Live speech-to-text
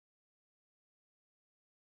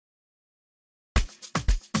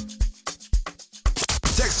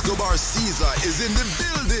Escobar Caesar is in the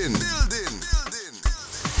building.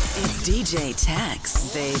 It's DJ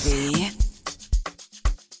Tex, baby.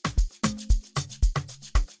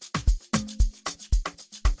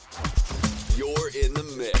 You're in the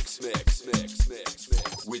mix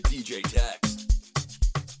with DJ Tex.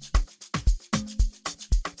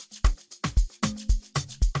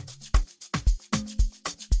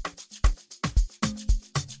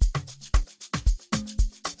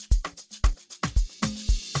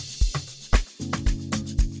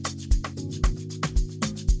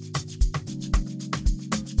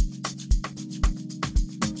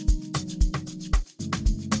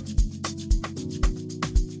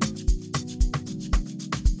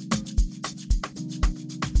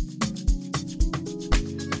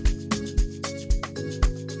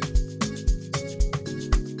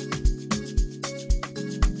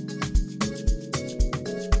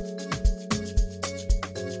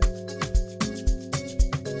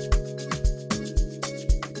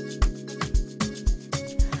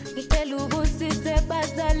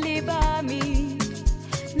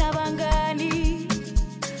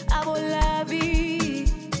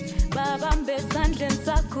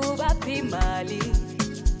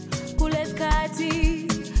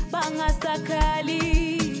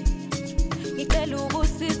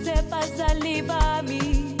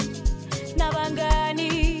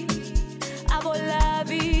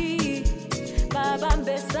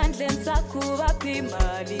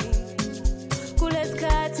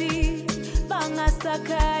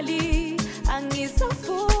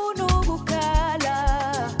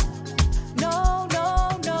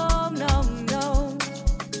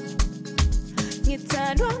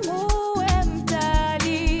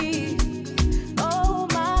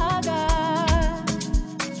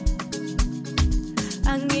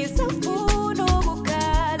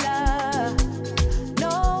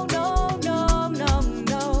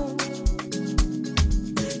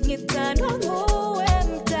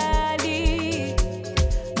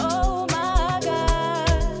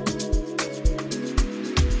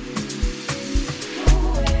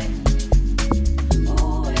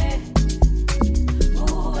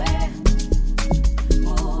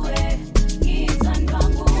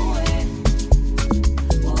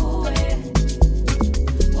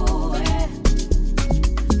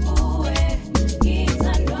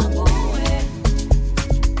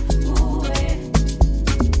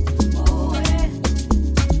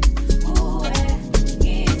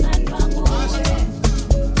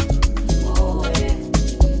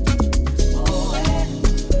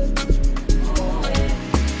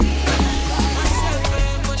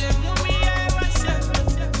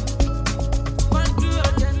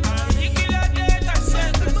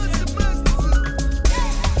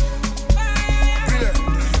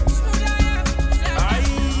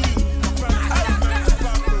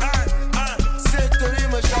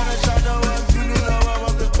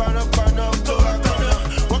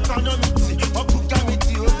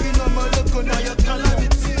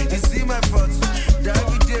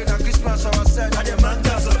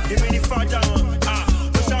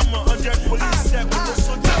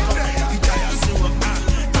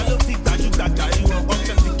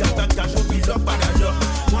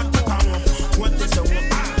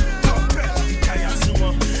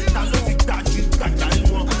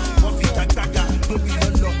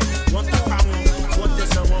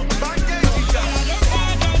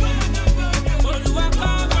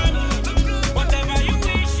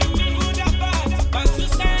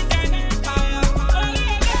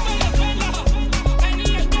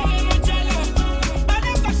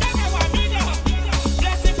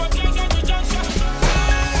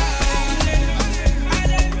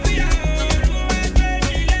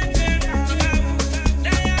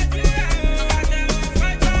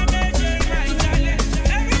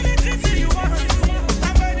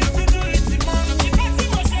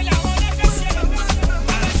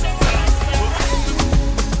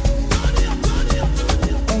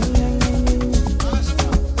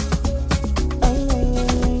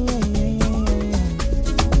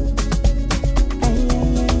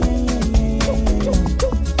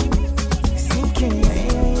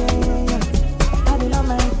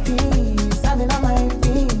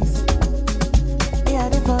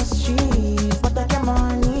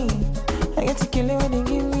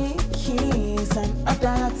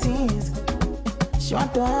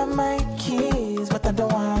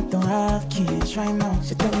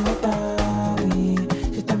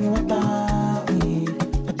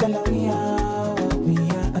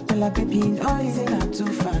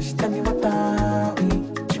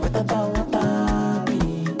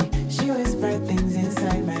 Things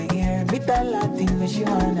inside my ear, me tell her things that she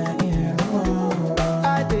wanna hear.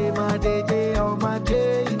 Oh.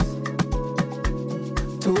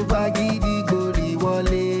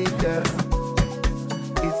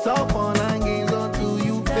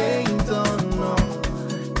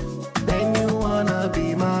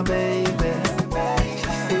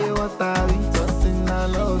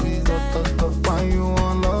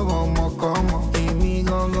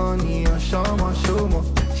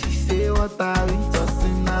 what I read, just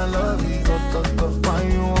in I love you. Why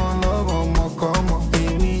you want love, come on.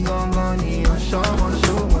 Baby, gone, need a show,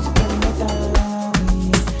 show.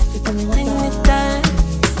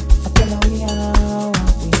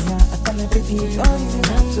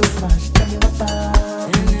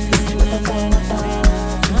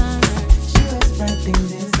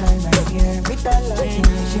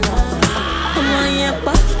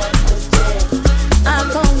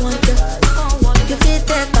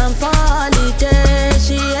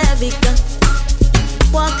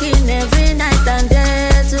 Walking every night and day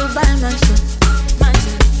to buy my shit.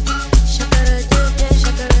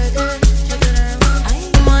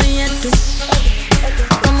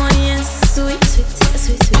 Come on, yeah, sweet,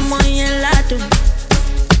 sweet. Come on, yeah, lado.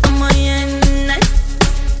 Come on, yeah, nice.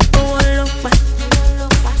 Oh, look back.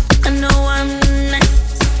 I know I'm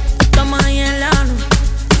nice. Come on, yeah, lado.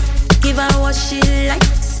 Give her what she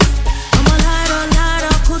likes. I'm a lado,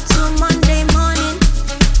 cool to Monday morning.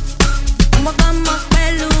 I'm a come up,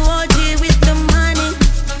 OG with the money.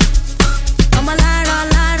 I'm a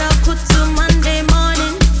lado, cool to Monday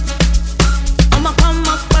morning. I'm a come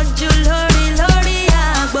up, Lori,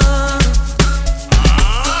 agbo.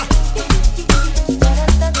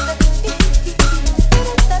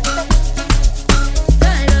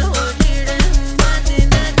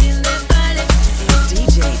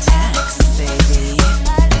 DJ Tex, baby.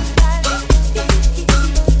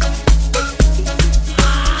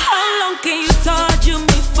 How long can you torture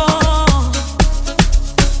me for?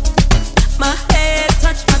 My head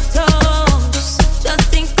touch my toes. Just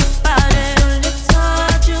think about it. Only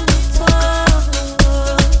torture me for.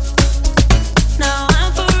 Now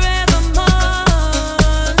I'm forever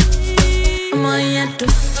more. Come on, yeah, do.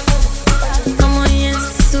 Come on, yeah,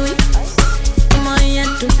 sweet. Come on,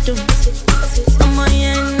 yeah, do. Come on,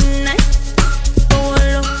 yeah, nice. Oh,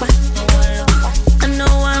 look back. I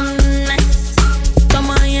know I'm nice. Come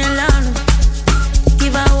on, yeah, lado.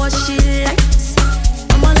 Give her what she likes.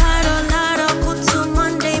 I'm a lado, cool to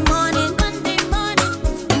Monday morning.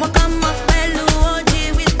 I'm a come up, OG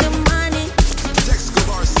with the money.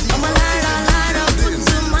 I'm a lado, cool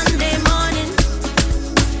to Monday morning.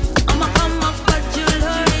 I'm a come up,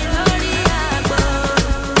 Lori, agbo.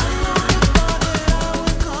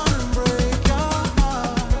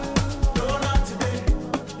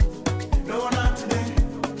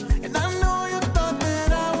 And I know you thought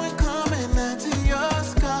that I would come and add to your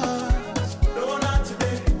scars. No, not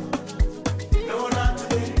today. No, not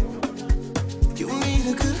today. You need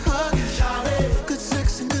a good hug, good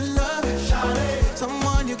sex and good love,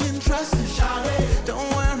 someone you can trust. Don't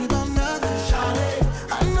worry about nothing.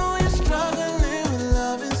 I know you're struggling with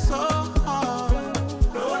loving so hard.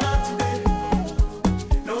 No, not today.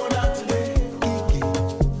 No, not today.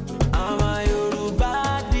 I'm a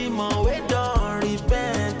Yoruba demon, we don't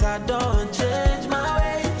repent, I don't change my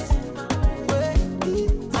ways.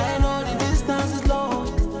 I know the distance is long,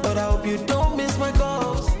 but I hope you don't miss my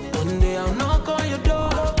calls. One day I'll knock on your door.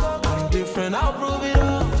 I'm different, I'll prove it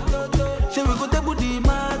all. Shall we go take with the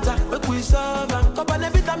matter? Make we solve and cup and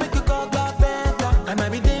every time make you call back better. I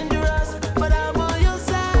might be dangerous, but I'm on your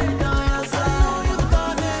side, on your side. I know you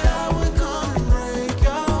thought that I would come and break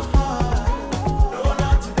your heart. No,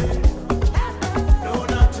 not today. No,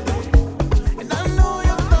 not today. And I know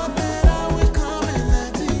you thought that I would come and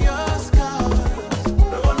add to your scars.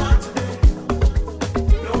 No, not today.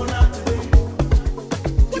 No, not today.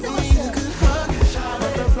 You need a good hug.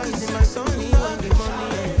 Butterflies in my sunny early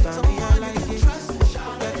morning. Tell me I like it.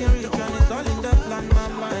 Getting rich and it's all in the plan. My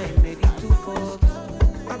mind ready to fuck.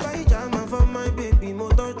 I buy jama for my baby. Mo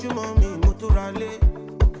touch you, mommy. Mo to rally.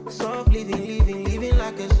 Soft living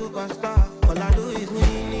like a superstar. All I do is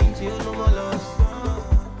winning till no more loss.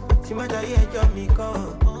 See my diet job me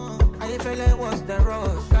call. I feel like what's the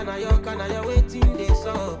rush? Can I waiting this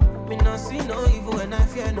up? Me not see no evil and I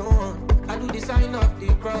fear no one. I do the sign of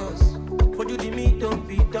the cross. For you the me don't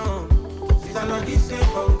be done. Since I know this same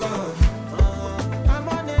on God. I'm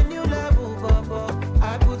on a new level, Baba.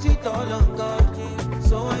 I put it all on God.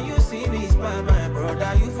 So when you see me smile, my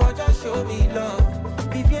brother, you for just show me love.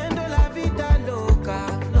 Viviendo la vida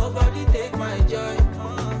loca. Nobody take my joy.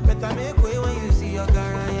 Better make way when you see your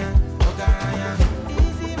garaya.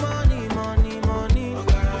 Easy money. Too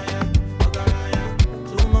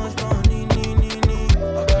much money,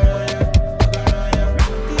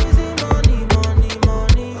 Easy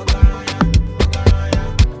money.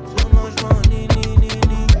 Too much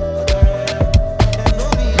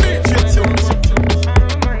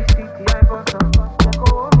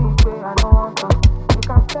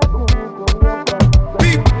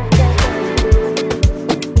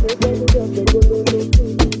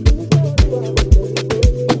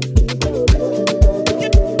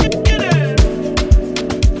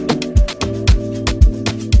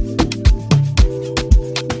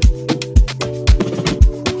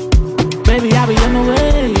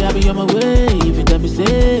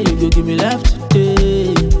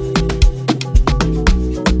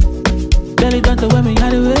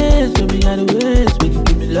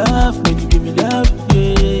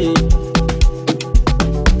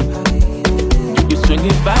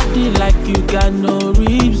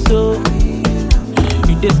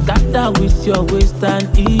scatter with your waist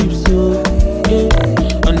and hips, yo. Yeah.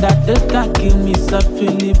 Undertaker, give me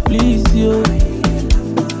softly, please, yo.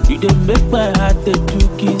 You dey make my heart dey do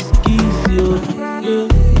kiss, yo. Yeah.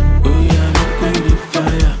 Oh yeah, make we the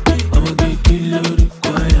fire. I'ma get kilo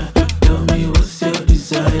require. Tell me what's your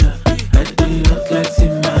desire. I dey hot like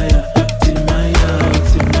Timaya, Timaya, oh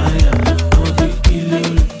Timaya. I'ma get kilo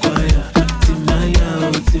require. Timaya,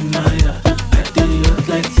 oh Timaya. I dey hot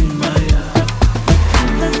like Timaya.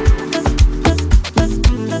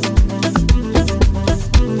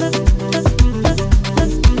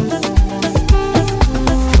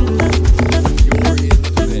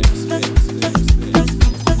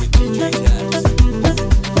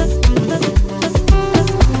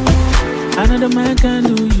 Another man can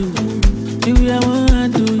do you. The way I wanna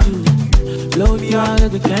do you. Blow me out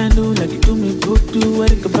like a candle, like you do me voodoo,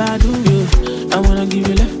 what it could do you. I wanna give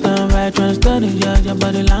you left and right, tryna study your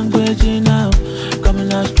body language now.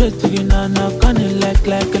 Coming out straight to you now, on it like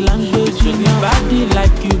a language. Swing your body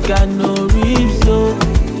like you got no ribs, so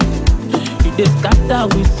you just scatter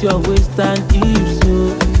with your waist and hips, so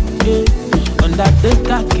yeah.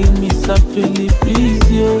 Undertaker, give me softly, please,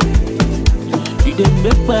 yo. You dey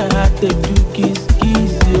make my heart dey do kiss,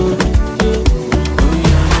 yo. Yeah. Oh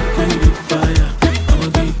yeah, make we the fire. I'ma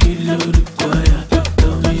get kilo require.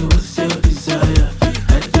 Tell me what's your desire.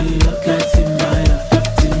 I dey hot like Timaya,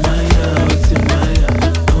 Timaya, oh Timaya.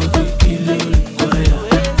 I'ma get kilo require.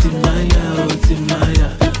 Timaya, oh Timaya.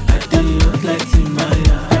 I dey hot like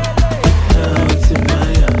Timaya, oh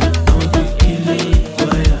Timaya. I'ma get kilo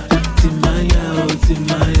require. Timaya, oh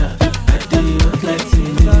Timaya. I dey hot like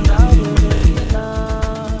Timaya.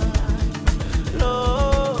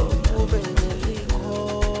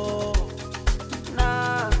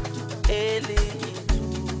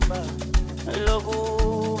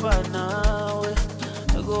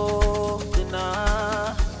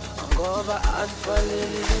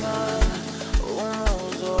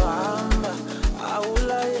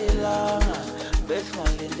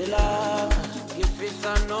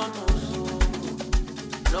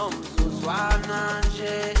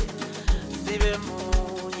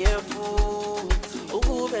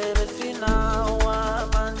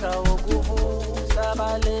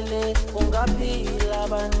 Ungaphila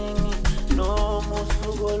baningi noma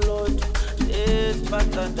usugolodo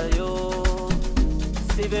esibathanda yo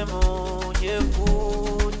sibe munye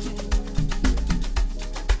futhi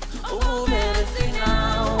ubele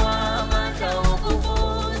sinawo amandla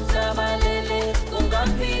wokuvusa balele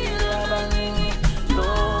ungaphila baningi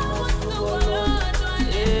noma usugolodo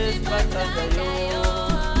esibathanda yo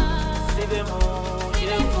sibe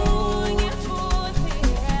munye futhi.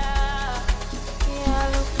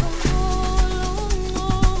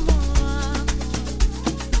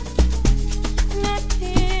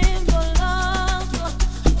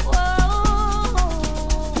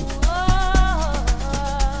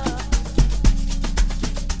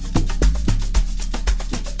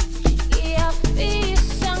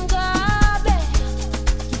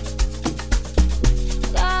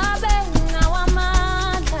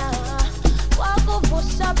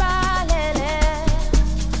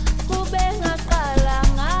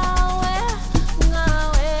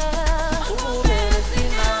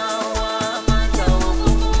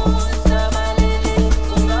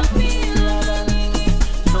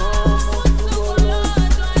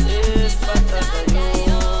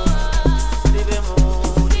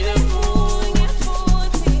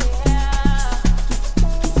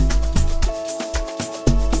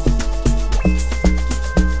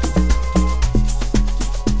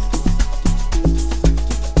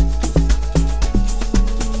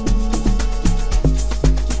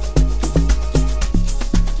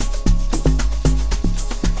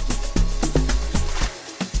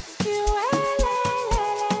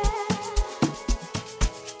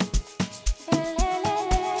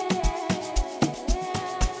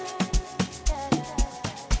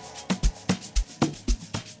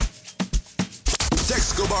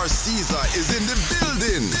 Caesar is in the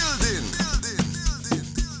building.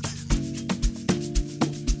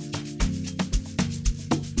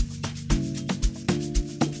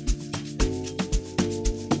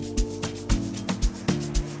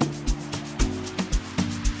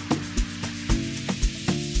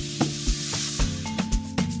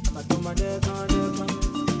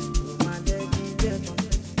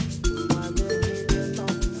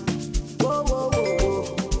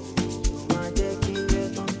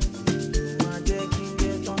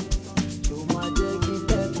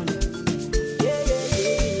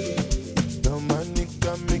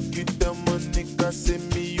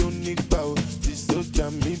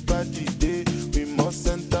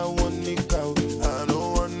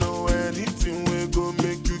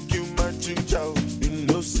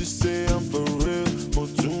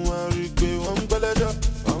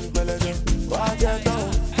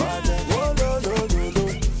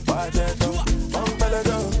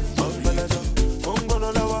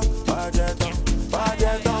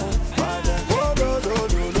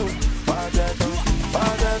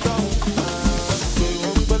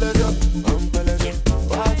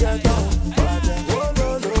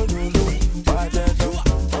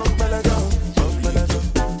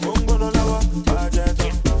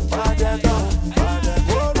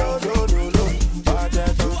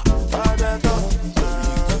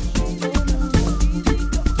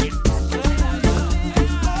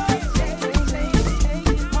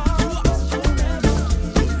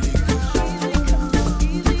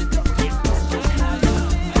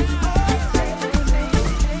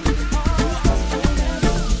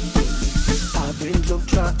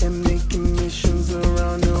 and making missions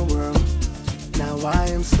around the world. Now I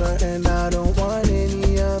am certain I don't want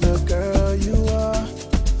any other girl. You are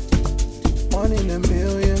one in a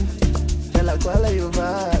million. They're like, well, your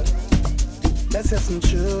vibe. Let's have some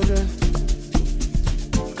children.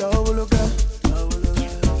 Go look up,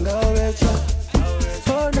 go Rachel.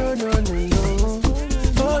 Oh no no no no,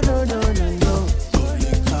 oh no no no no.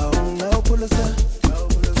 Oh no, pull us up, go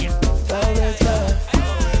Rachel.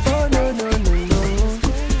 Oh no no no no,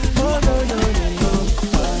 oh no no no no.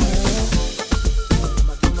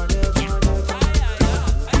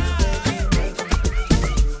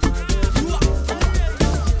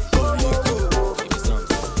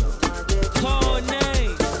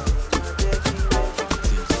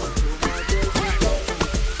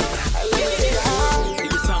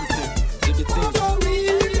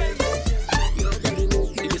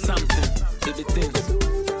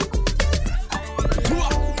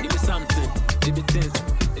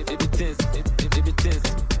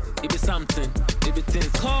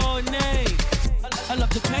 I love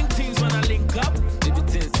to clank things when I link up. It be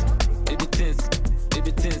tense, it be tense, it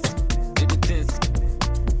be tense, it be tense.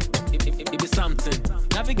 It be something.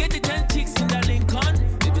 Navigate the 10 chicks in that Lincoln.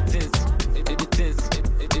 It be tense, it be tense,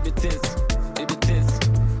 it be tense, it be tense,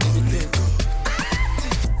 it be tense.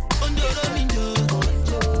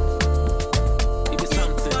 It be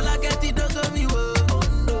something. All I get it don't go me wo.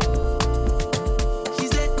 She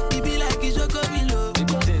said it be like it's your me low. It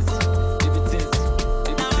be tense, it be tense.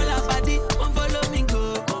 Now all our body won't follow me go.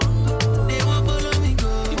 They won't follow me go.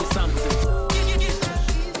 It be something.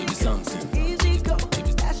 It be something. Easy go,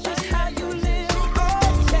 that's just how you live.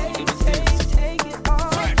 Take it all,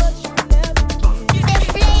 but you never give.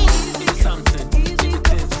 It be something. Easy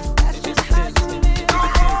go, that's just how you live.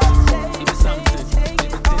 It be something. Take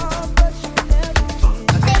it all, but you never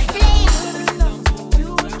give. You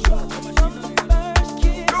were trouble from the first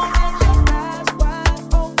kiss, and your eyes wide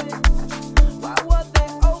open. Why were they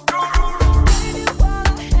open? Waited while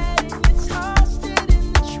I had it, you tossed it in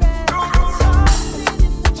the trash. Tossed it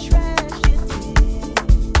in the trash, you did.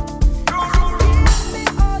 So give me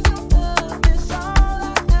all your love, is all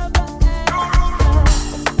I ever asked.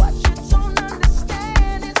 What you don't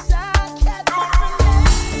understand is I kept different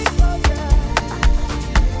names for you.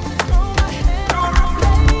 Throw my hand on the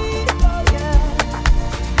blade for you.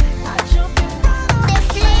 I jump in front of the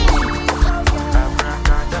flame for you.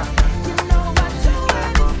 You know I do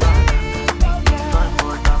anything for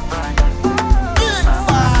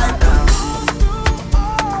you.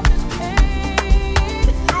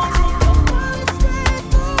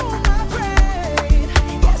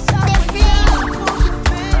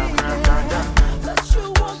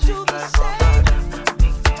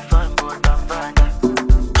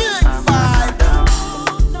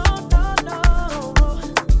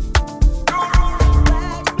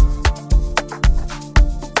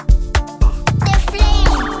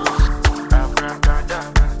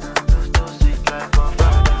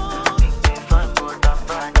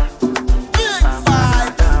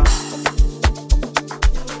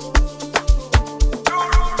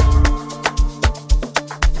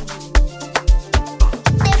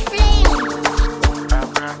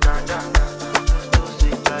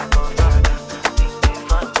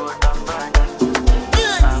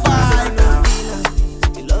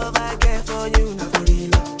 The love I get for you, not for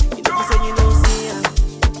real. You know, say you know, see ya.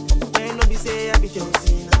 When no be say I be your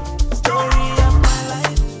sinner. Story of my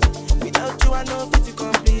life. Without you, I know fit to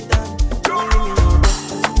complete that. Don't leave me no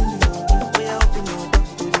doubt. Way I open your door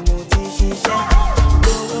to the multi shisha.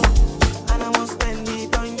 Go low, and I won't spend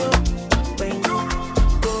it on you. When you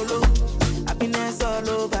go low, happiness all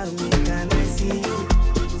over me. Can I see you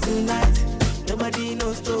tonight? Nobody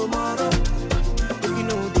knows tomorrow. If you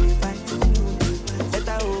know they fight,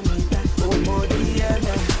 better hold me tight. Oh, more DM,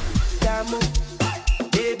 Damo,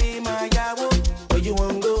 baby, my yawo. Where you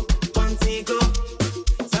want go? Want to go?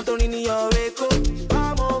 Santorini, your echo.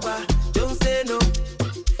 Come over, don't say no.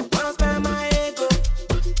 Wanna spend my ego?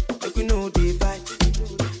 If you know they fight,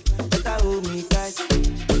 better hold me tight.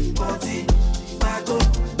 Want it, I go.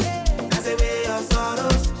 That's away your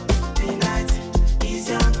sorrows. The night is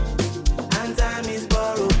young and time is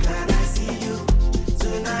borrowed. Can I see you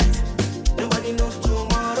tonight? Nobody knows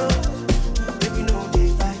tomorrow. If you know they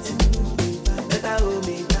fight, better hold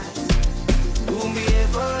me tight. We'll be here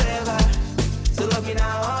forever. So love me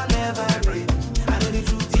now or never. I know the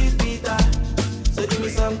truth is bitter. So give me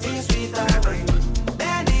something sweeter.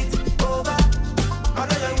 Bend it over.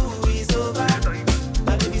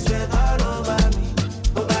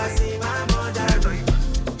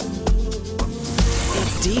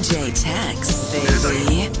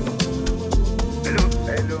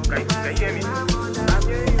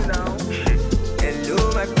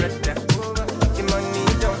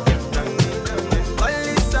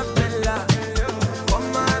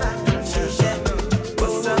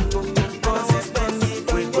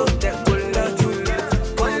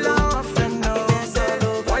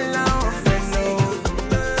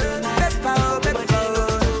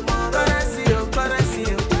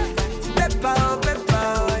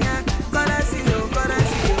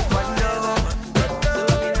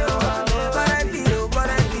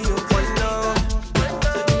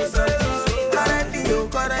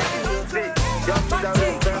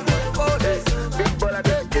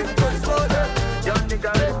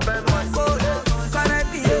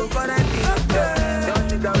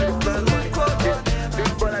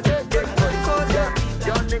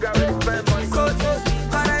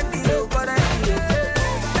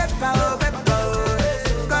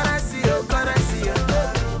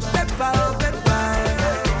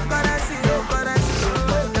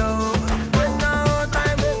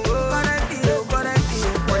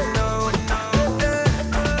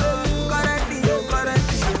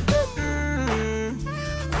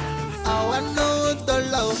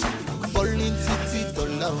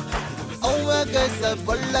 All my guys are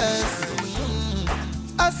ballers.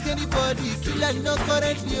 Ask anybody, kill and no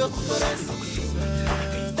current your currency.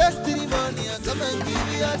 Destiny money, and come and give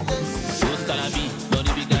me a test. Who's Calabi?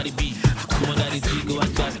 Don't be gotta be. Someone that is big, go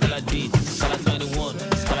and just Scala D. Scala 21,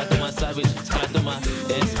 Scala to my savage, Scala to my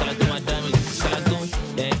Scala to my damage, Scala to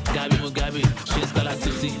Gabi Mugabe, she's Scala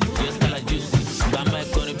to see, you're Scala juicy. But my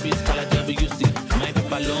gonna be Scala WC. My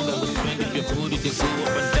people long, I will spend if you put it, they go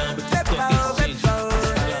up and down, but it's stock exchange.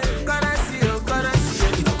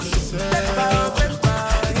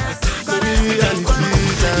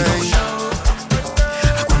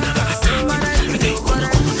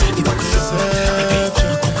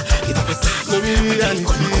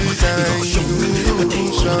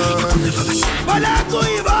 Balaku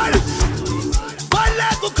Ivan,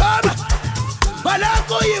 Balaku come,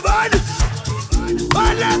 Balaku Ivan,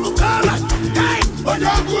 Balaku come, hey,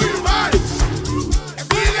 Balaku Ivan,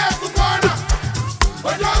 Balaku come,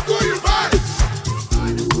 Balaku Ivan,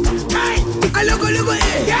 hey, alogo logo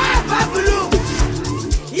yeah, Babulu,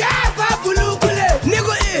 yeah, Babulu,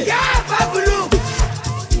 Nigo yeah, Babulu,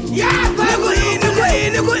 yeah, Babulu,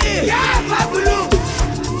 Nigo yeah, Babulu.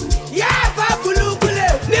 Yeah, Babulu Kule,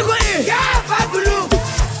 Nigo yeah, Babulu,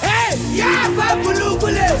 hey, yeah, Babulu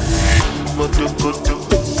Kule. Moto koto,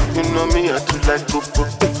 you know me I too like popo.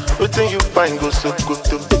 Nothing you find go so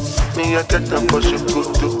koto. Me I get them for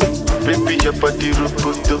shokoto. Baby your body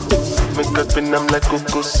roboto. Make up and I'm like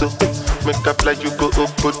kokoso. Make up like you go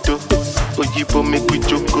opoto. Oyibo make we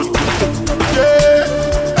jokoto.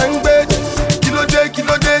 Yeah, I'm bad. Kilo day,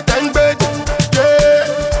 I'm bad. Yeah,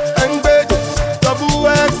 I'm bad. Double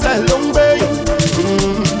XL long bay.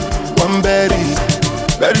 One berry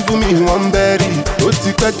for me, one berry. Ó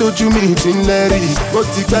ti pẹ́ tójú mi ti ń lẹ́rì. Ó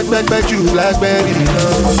ti pẹ́ jù lágbẹ́rì lọ.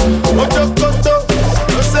 Ojo koto,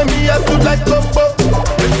 no say me I too like popo.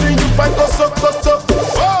 Wetin you find go sokoto?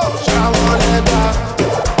 Oh, ṣàwọn lẹ́gbà.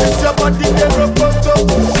 It's your body dey roboto.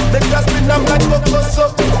 Make us spin am like kokoso.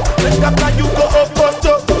 Make up like you go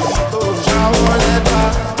opoto. Oh, ṣàwọn lẹ́gbà.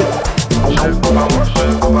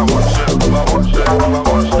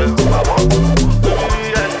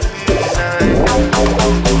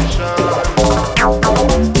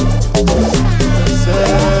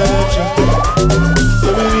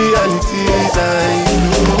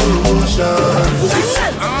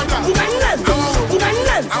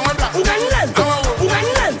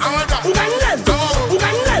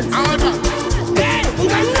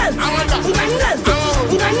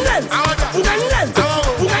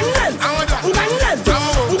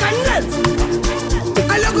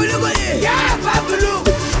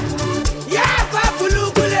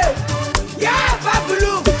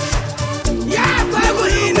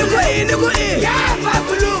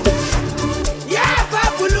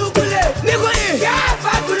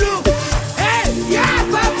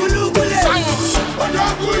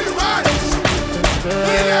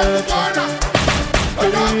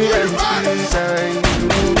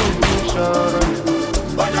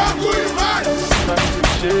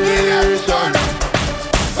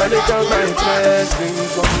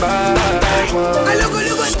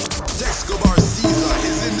 Texcobar Caesar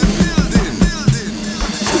is in the building.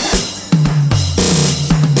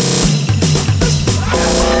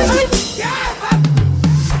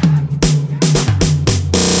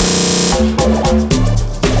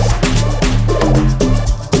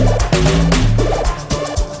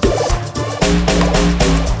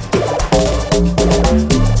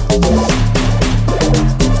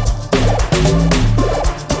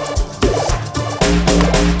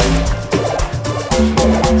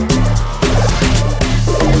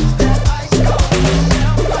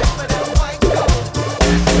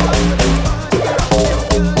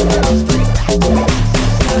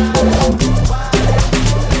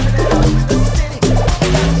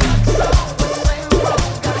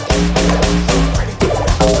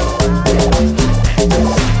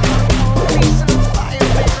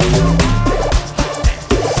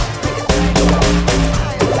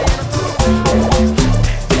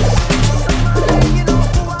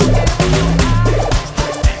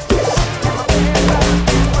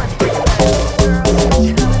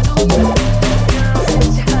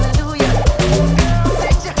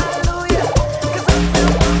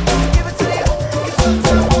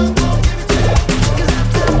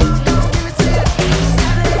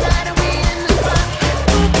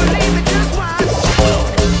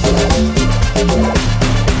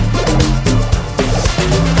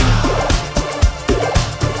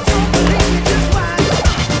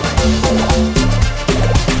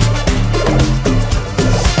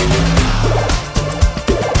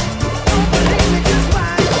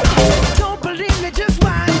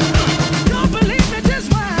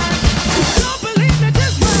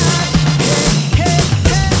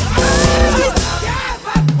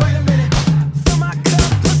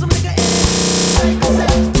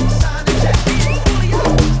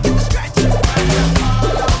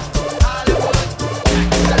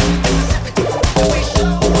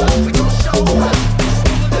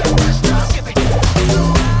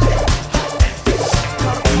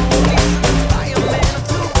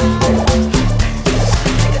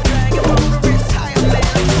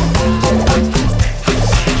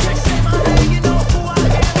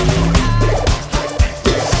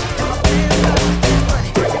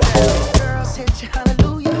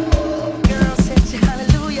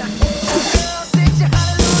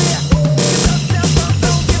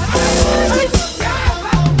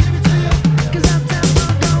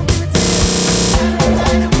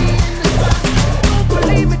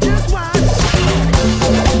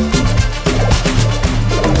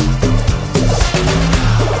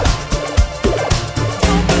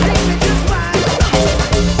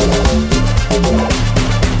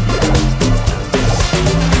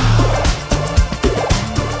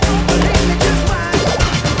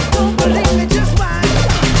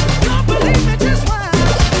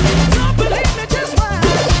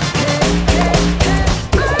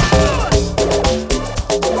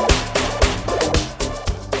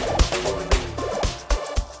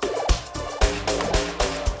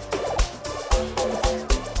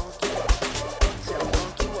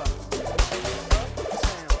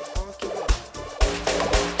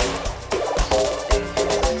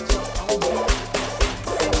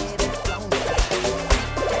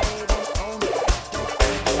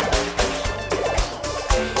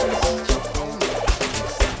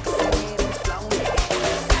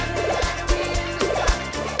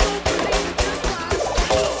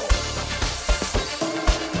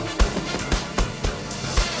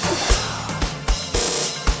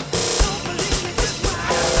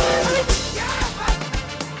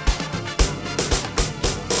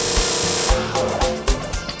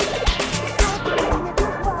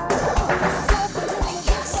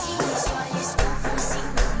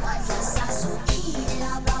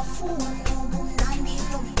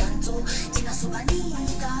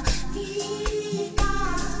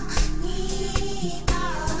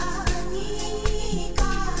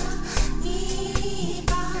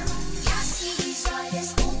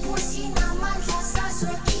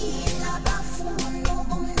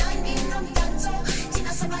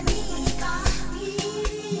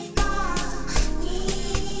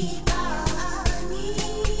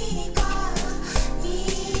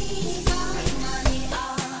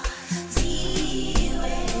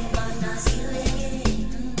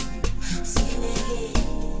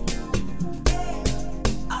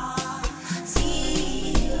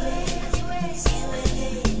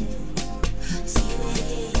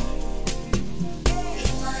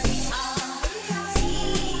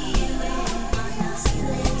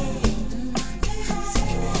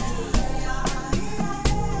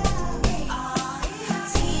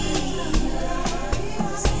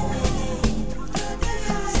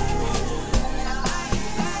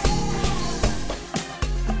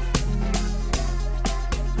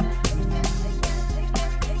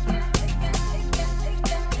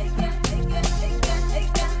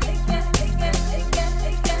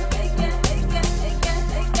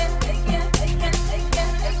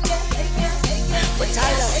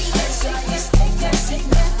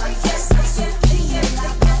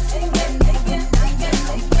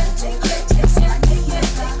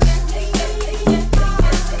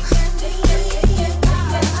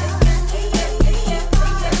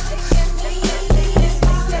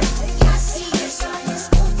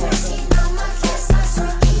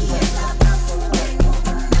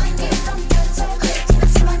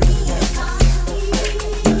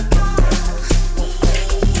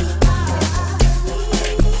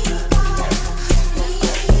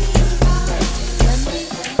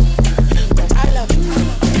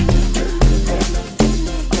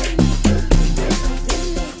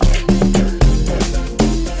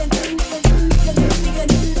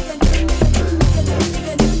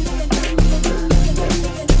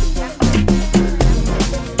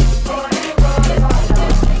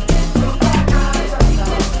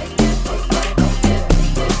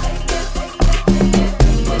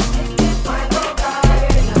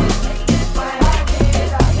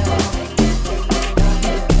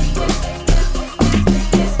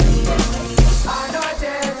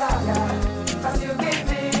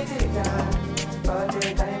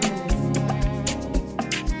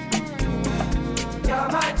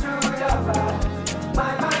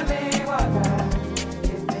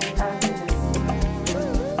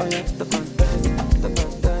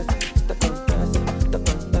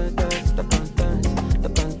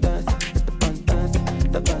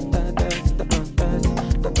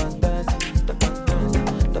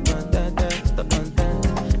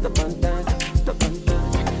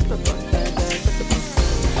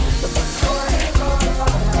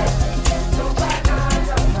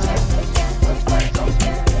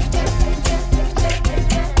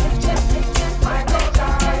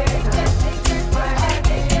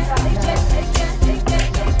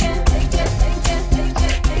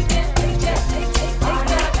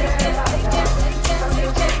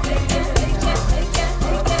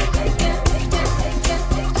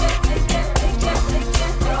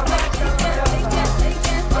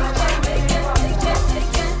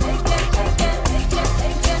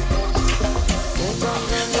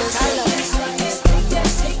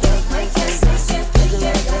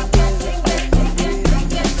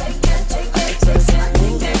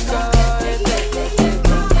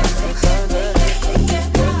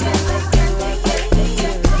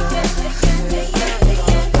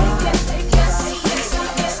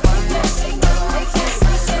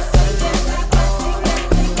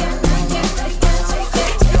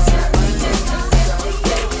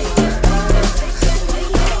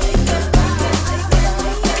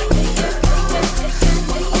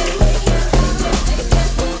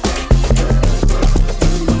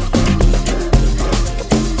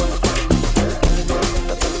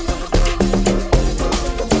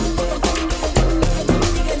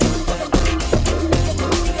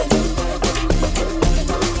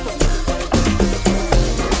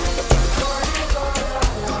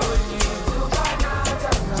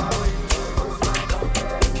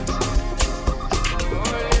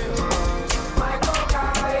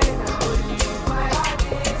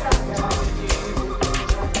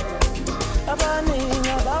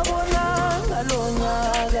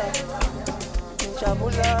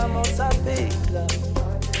 usapila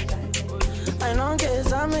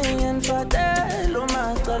ayinongezami ngenifadela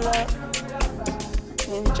umacala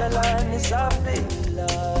ngintshela nisapila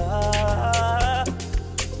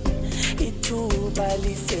ithuba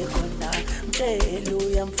lisekhona mtshela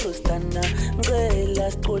uyamfrustana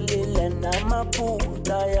ngicela sixolela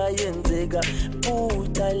namaphutha ayenzeka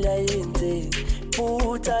phutha layenze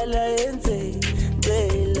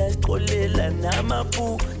ngicela sixolela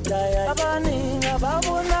namaphutha abaningi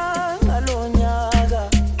ababona ngalonyaka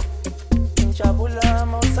ngijabula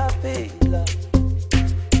mawusaphila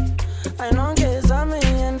ayinongezami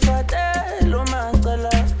ngenifadela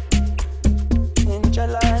umacala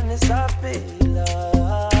ngintshela nisaphila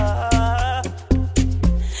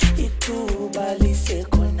ithuba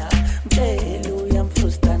lisekhona mtshela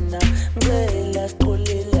uyamfrustana ngicela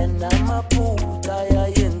sixolela namaphutha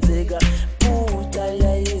ayenzeka phutha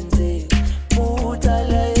layenze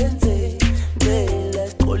ngicela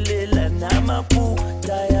sixolela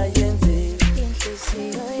namaphutha ayenze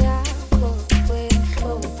inhliziyo yakho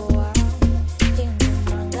wehlobo wami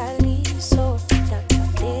ingumangaliso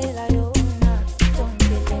ndakudela yona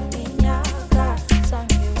yonke le minyaka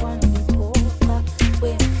zange wangiphoqa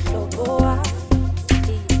wehlobo wami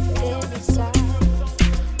ndiyelisa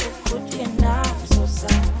ukuthi nazo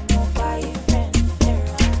zami ubayifriend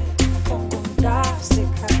right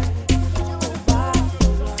ungumntasekhaya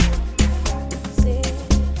ubabula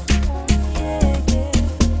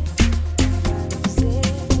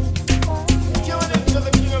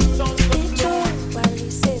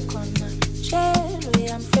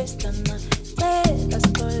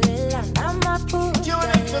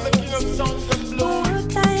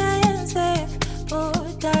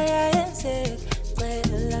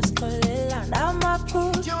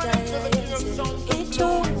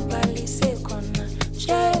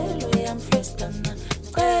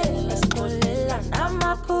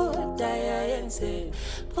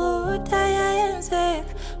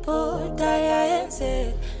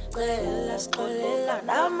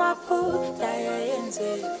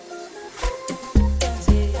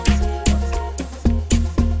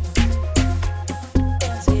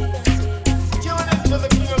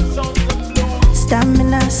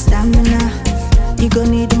Stamina, you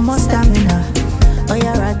gon' need more stamina. Oh,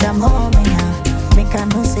 yeah, right, that moment now. Make I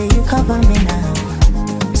know say you cover me now.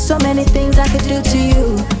 So many things I could do to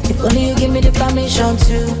you. If only you give me the permission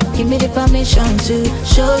to. Give me the permission to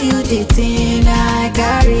show you the thing I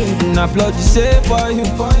carry. Applaud the say for you.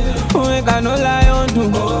 Make I no lie on do.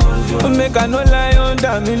 Make I no lie on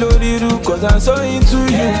damn me lori ru. Cause I'm so into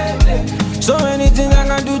you. So many things I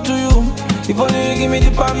can do to you. If only you give me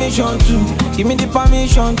the permission to. Give me the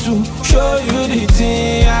permission to show you the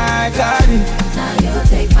thing I carry. Now you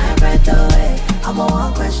take my breath away. I'm a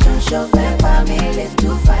one question show fair for me. Live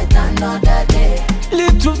to fight another day.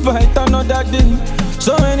 Live to fight another day.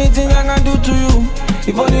 So many things I can do to you.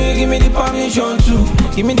 If only you give me the permission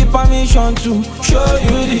to. Give me the permission to show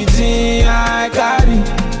you the thing I carry.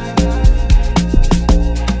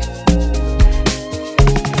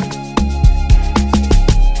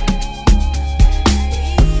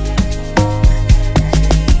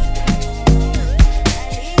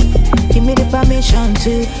 Permission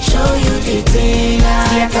to show you the thing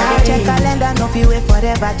I carry. Check calendar, no fi wait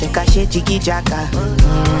forever. Check a shit jiggy jacka.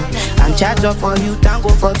 I'm charged up for you, tango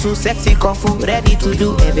for two, sexy kung fu, ready to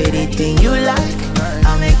do everything you like.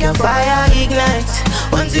 I'll make your fire ignite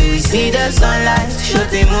until you see the sunlight. Show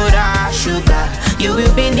the mood sugar, you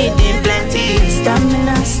will be needing plenty.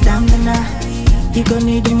 Stamina, you gon'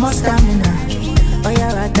 need more stamina. Oh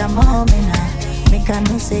yeah, right, that moment now. Make I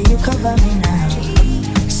know say you cover me now.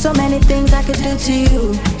 So many things I could do to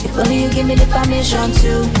you. If only you give me the permission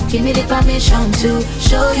to. Give me the permission to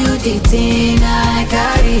show you the thing I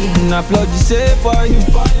carry. Applaud the say for you.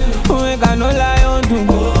 Make I no lie on do.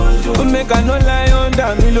 Make I no lie on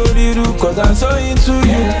damn me lori ru. Cause I'm so into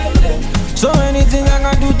you. So many things I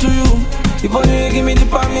can do to you. If only you give me the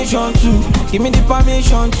permission to. Give me the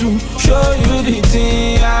permission to show you the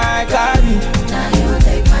thing I carry. Now you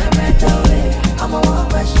take my breath away. I'm a one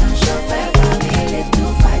question show fair for me. Live to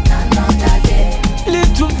fight another day.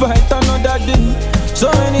 Live to fight another day.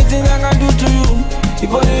 So many things I can do to you.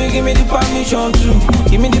 If only you give me the permission to.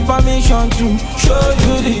 Give me the permission to show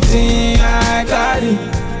you the thing I carry.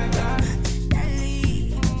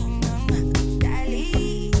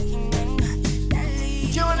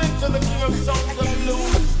 Tune into the king of songs of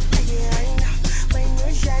blues.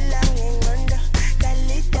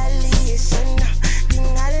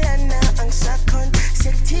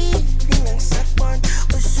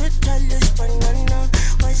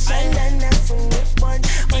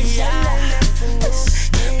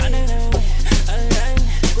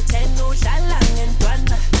 Go take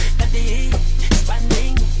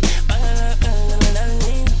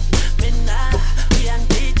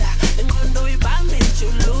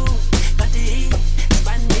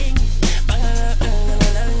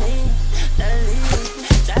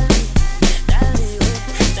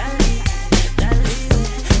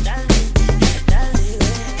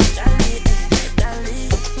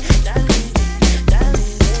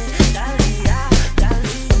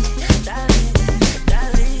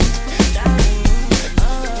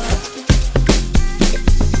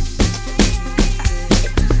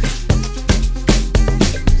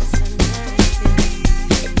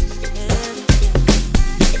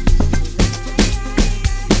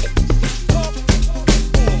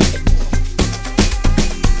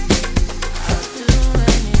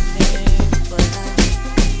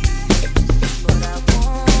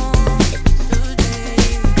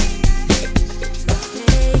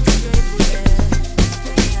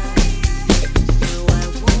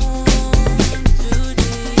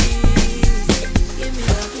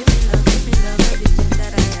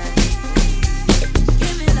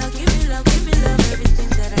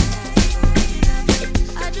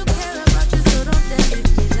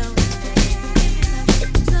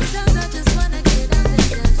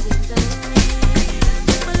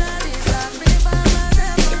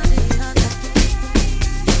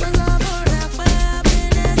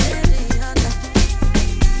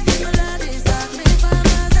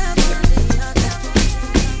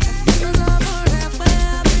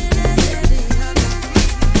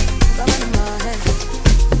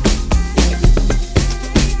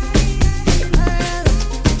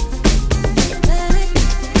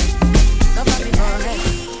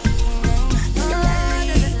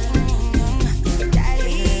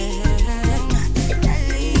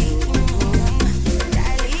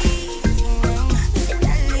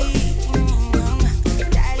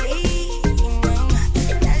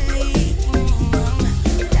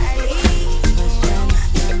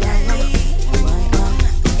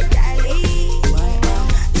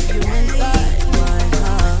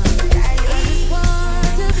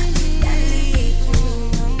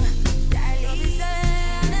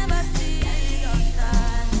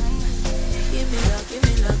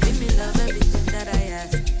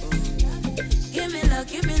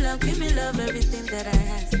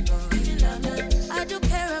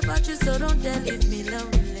there, leave me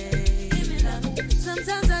lonely.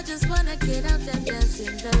 Sometimes I just wanna get out and dance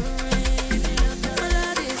in the rain. But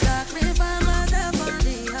I did sacrifice myself on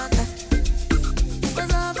the altar.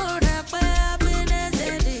 Was all for that way happiness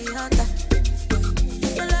in the altar.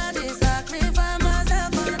 But I did sacrifice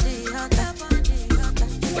myself on the altar.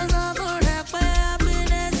 Was all for that way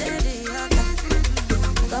happiness in the altar.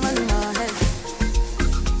 Come on, my head.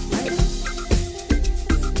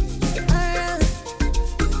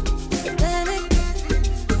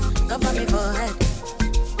 Cover me forehead.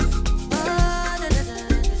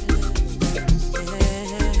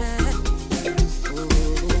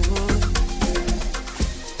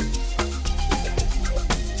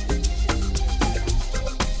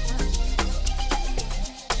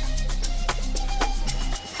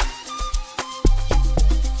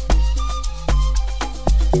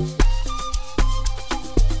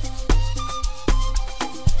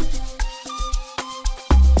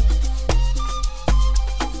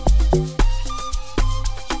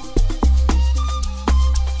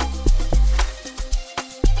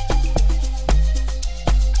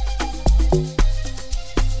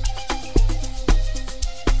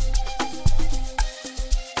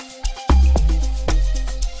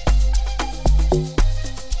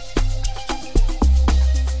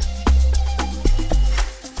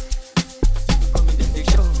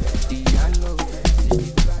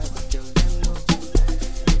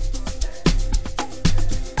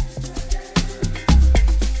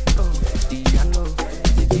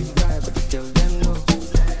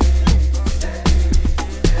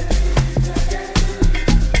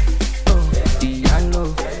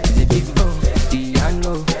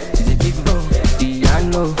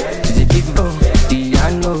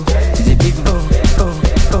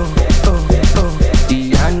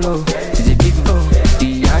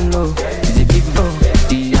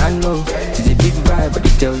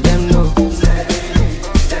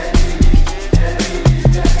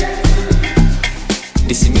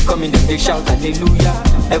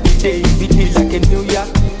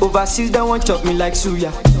 Overseas, they won't chop me like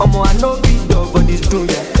suya. Omo, I know big dog, but it's doing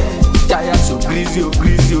ya. Tired so greasy, oh,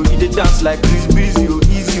 greasy, oh. They dance like breezy, oh,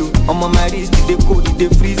 easy, oh. Omo, my wrist, they cold, they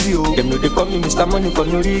freeze, oh. Them know they call me Mr. Money for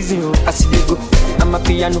no reason, oh. I see they go, I'm a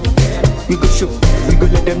piano. We go show, we go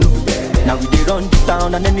let them know. Now we they run the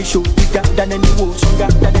town and any show bigger than any woe,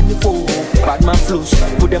 stronger than any foe. Bad man flows,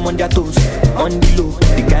 put them on their toes. On the low,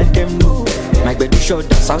 the girl them know. My bed is short,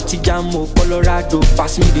 that's South Jamo, Colorado.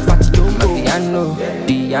 Pass me the fatty don't go.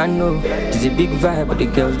 Diano, it's a big vibe, but the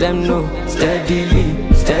girls them know. Steadily,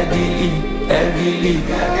 heavily.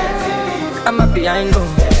 I'm a piano,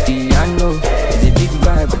 Diano, it's a big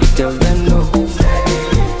vibe, but the girls them know.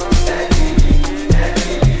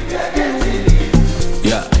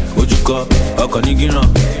 Yeah, what you call? Ọkọ̀ ní gíràn.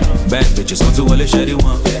 Bad bitches want to wọlé ṣẹ́rí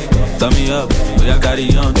wọn. Turn me up, we are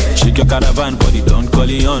carry on. Shake your caravan, body don't call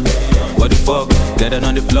it on. What the fuck? Get it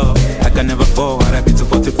on the floor. I can never fall. I rap it to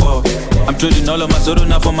 44. I'm trading all of my soul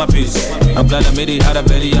now for my peace. I'm glad I made it out of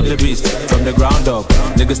belly of the beast. From the ground up,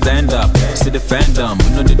 niggas stand up. See the fandom, we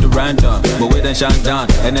know the random. But we then shine down,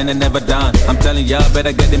 and then they never done. I'm telling y'all,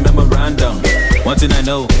 better get the memorandum. One thing I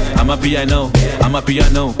know, I'm a piano.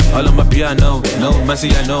 All on my piano. No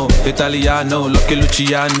Messiano, Italiano, Lucky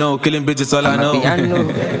Luciano. Killing bitches all I know.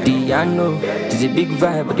 Diano, it's a big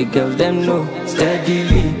vibe, but the girls them know.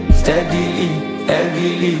 Steadily,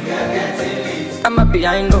 heavily. I'm a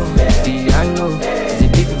piano, Diano, it's a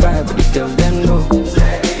big vibe, but the girls them know.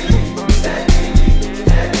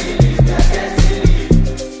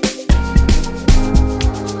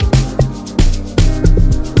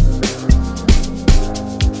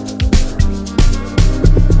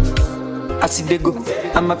 I see they go,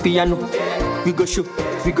 I'm a piano. We go show,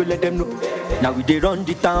 we go let them know. Now we they run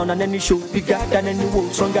the town and any show bigger than any woe,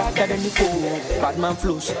 stronger than any foe. Bad man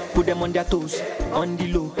flows, put them on their toes. On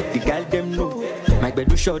the low, the girl them know. My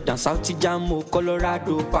bed short down South Jamo,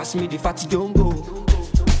 Colorado. Pass me the fatty don't go.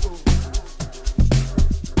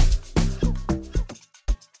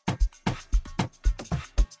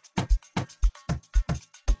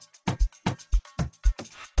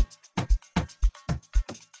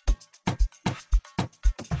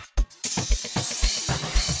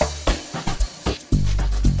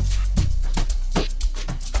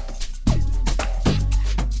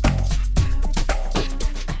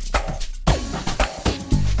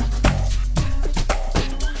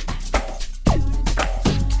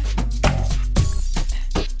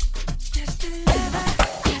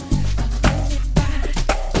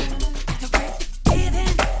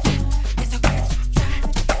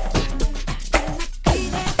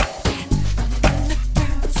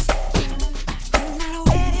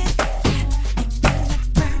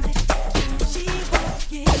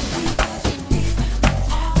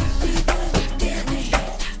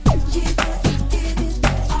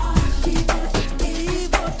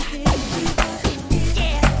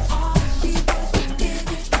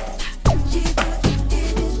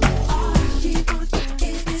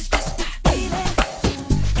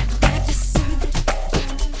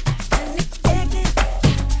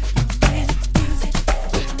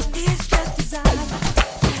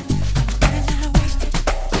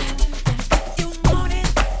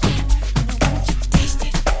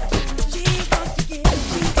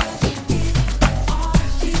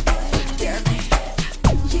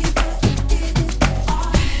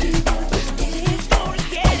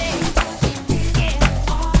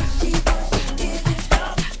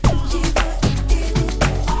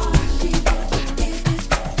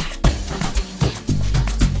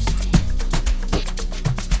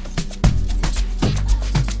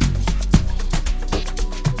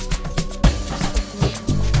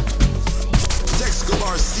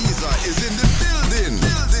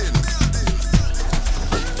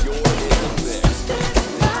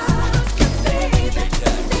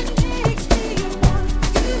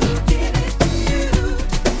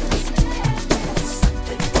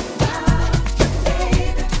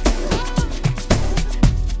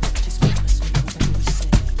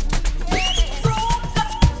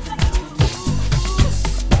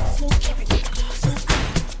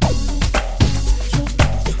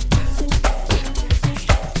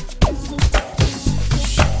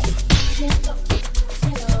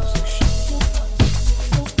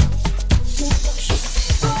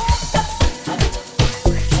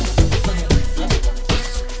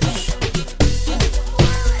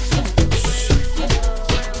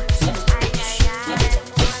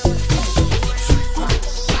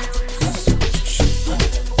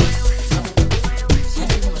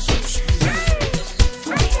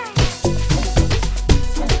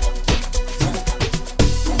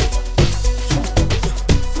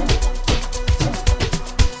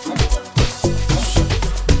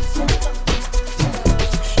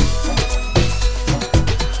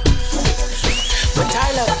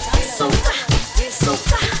 Suka.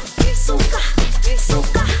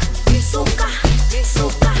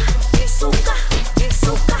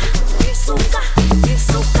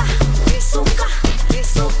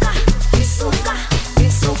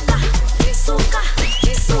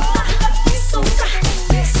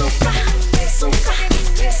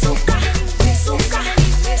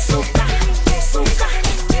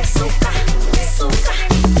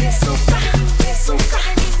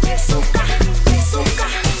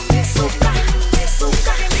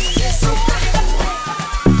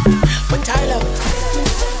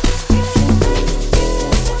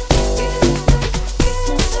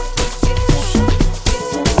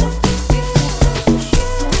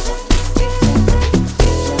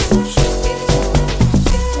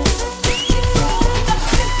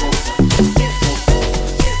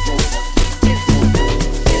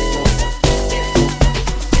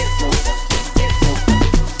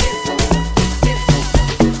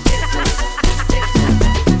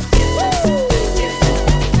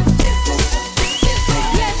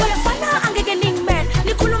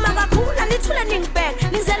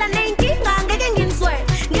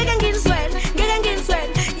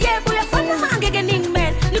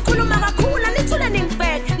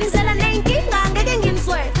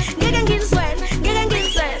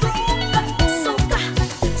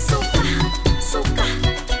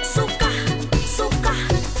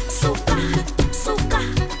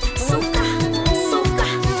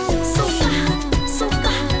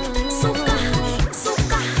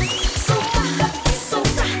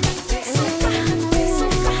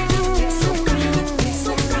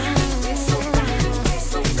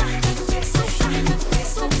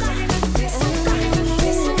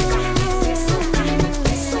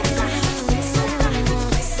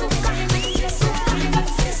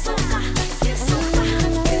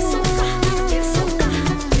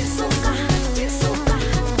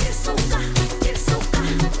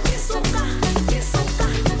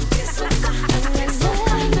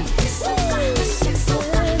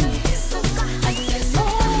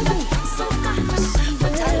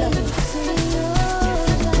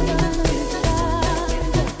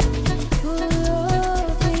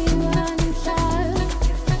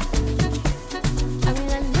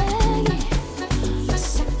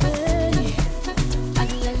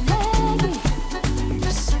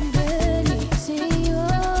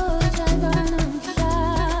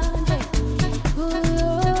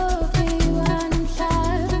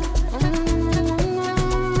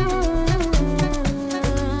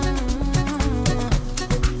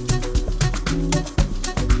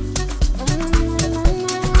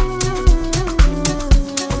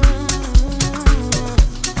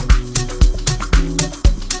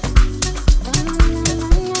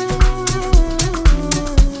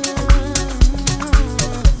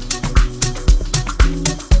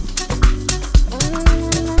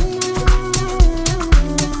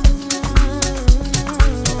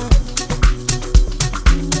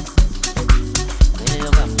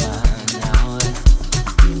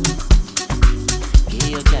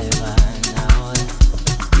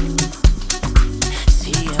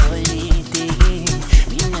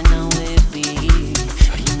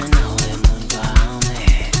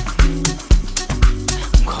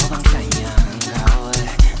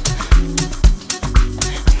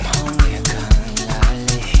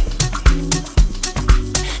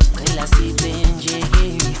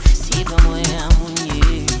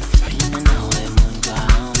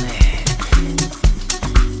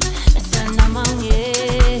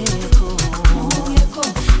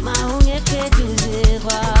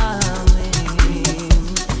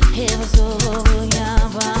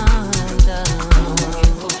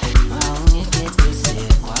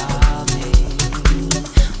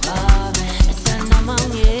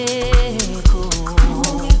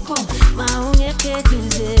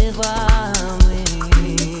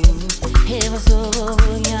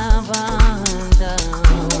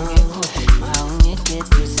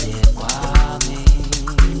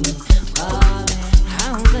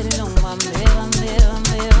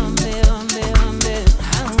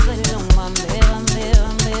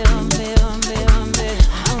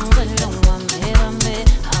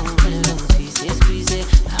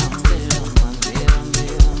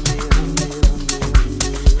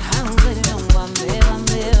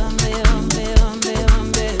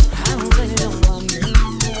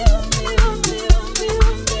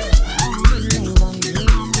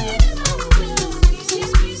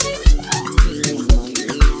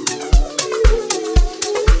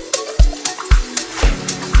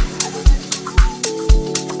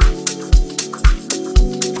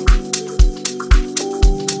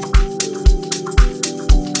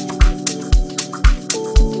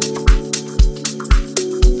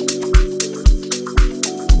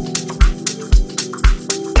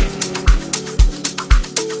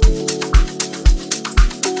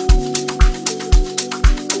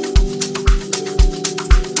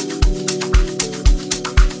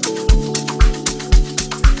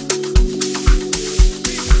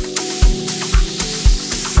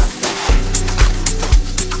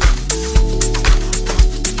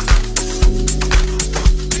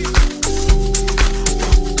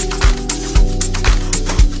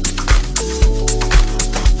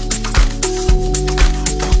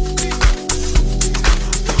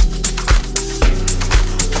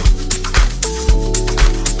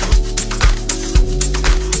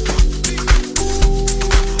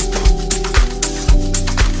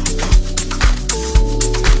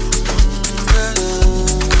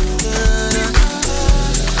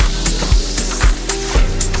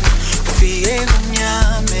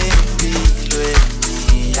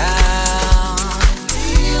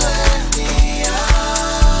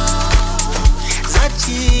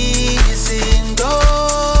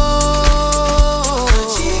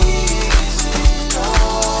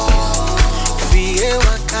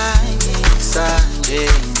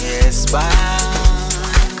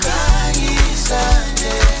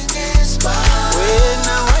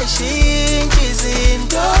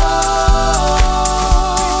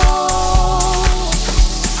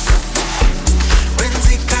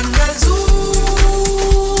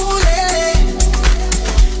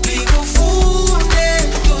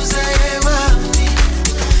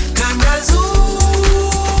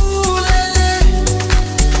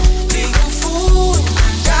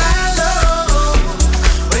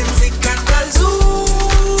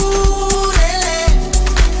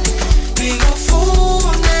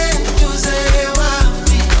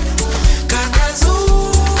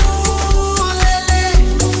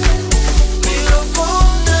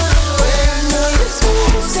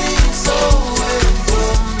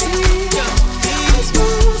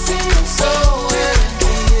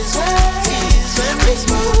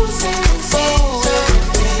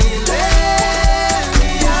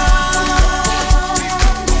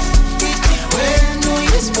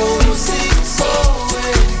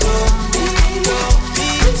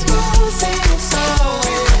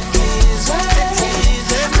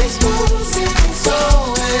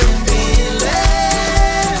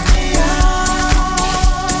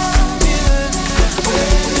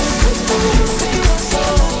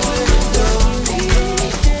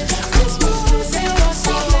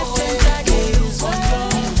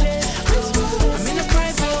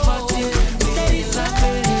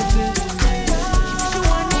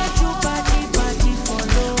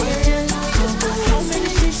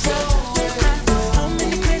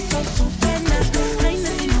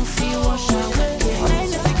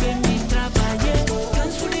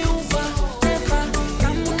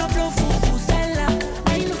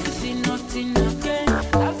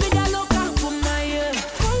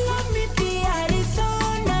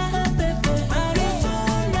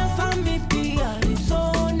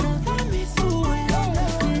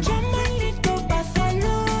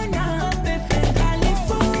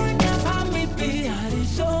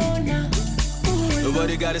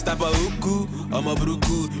 Nobody gotta stop a hooku, I'm a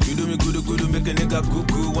bruku. You do me good, make a nigga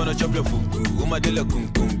cuckoo. Wanna chop your fuku, my dela kum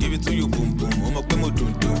kum. Give it to you, boom boom, my kumu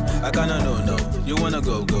tum tum. I kinda no. You wanna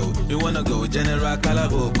go, you wanna go. General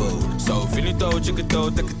Calabobo. So, finito, chiquito,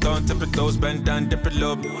 take it on, tip it toes, bend down, dip it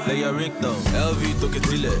low. Lay your ring down. LV, took it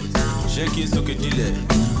dile. Shaking, took it dile.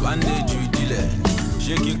 One day, you dile.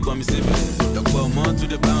 Shaking, come see me. Talk about more to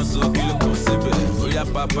the bounce, so kill a consibe. Oh, yeah,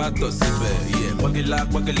 papa, to sibe. Yeah,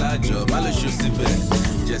 Pagila, job, I'll show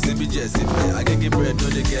sibe. Jesse be. I can get bread, no,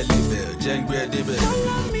 they get live. Jank bread, they be.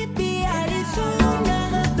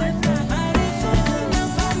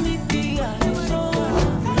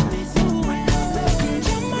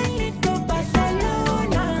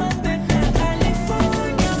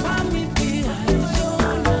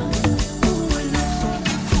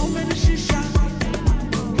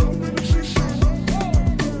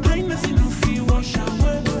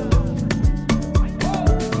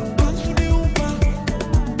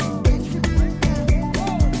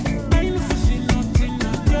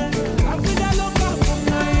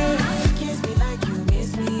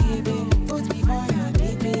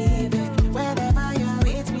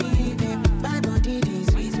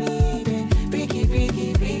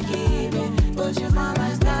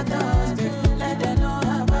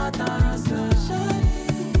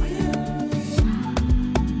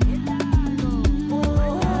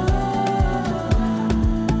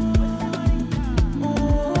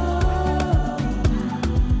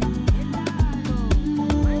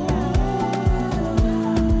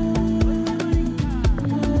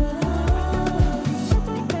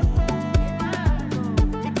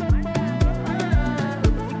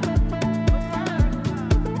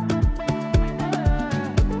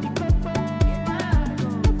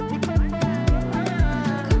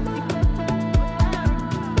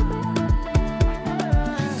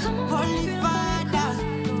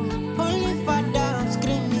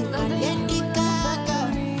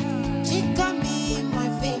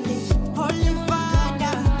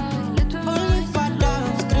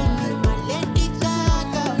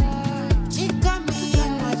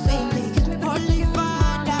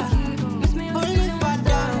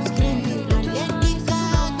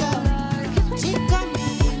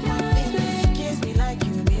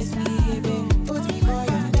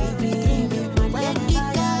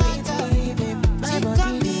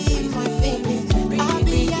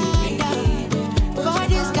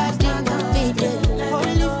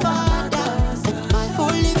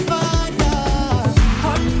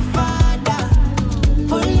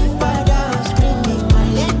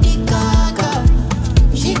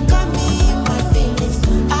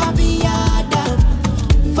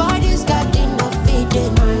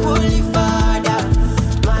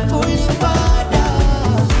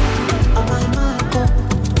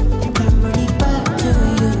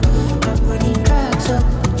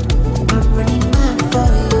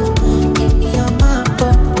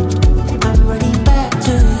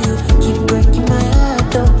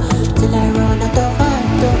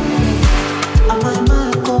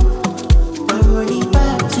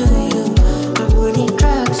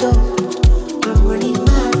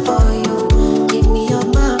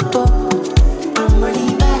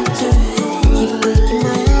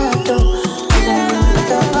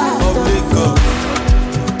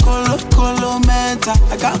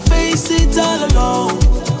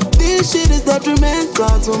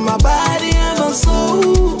 God to my body and my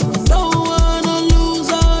soul. Don't wanna lose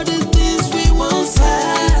all the things we once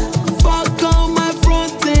had. Fuck on my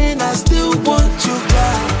front end, I still want you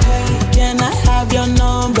back. Hey, can I have your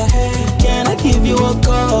number? Hey, can I give you a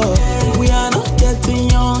call? Hey, we are not getting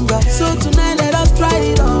younger, so tonight let us try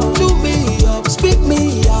it on. Do me up, speak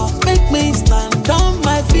me out, make me stand on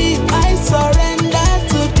my feet. I surrender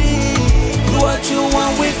to thee. Do what you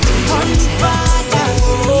want with me. Holy Father,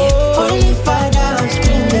 Holy Father, I'm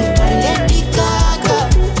screaming, my Lady Gaga.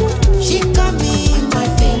 She got me in my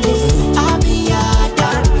feelings. I'll be your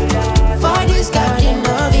dad. For this garden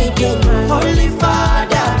of Eden. Holy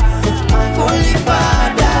Father, Holy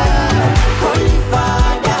Father, Holy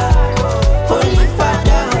Father, Holy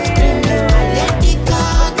Father, I'm screaming, my Lady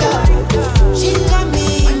Gaga. She got me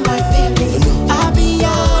in my feelings. I'll be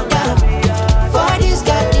your dad. For this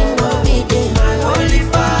garden of Eden. My Holy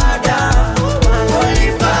Father, my Holy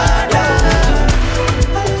Father.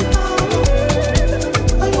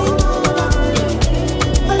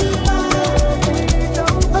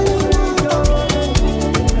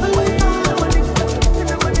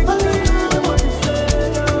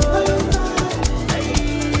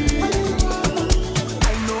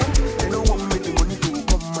 I know they no want make the money to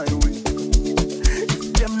come my way.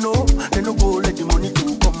 Them know they no go let the money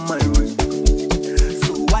to come my way.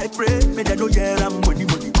 So I pray may they no hear am when the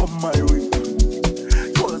money come my way.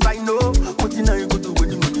 'Cause I know what you go do when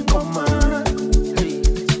the money come my way.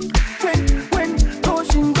 When no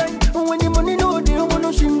shingai, when the money no dey,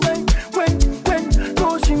 no shingai. When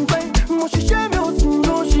no shingai, mo shi shame o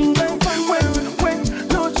no shingai. When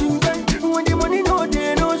no shingai, when the money no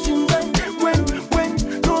dey, no shingai. When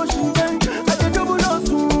no shingai, I dey double loss.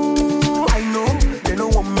 I know they no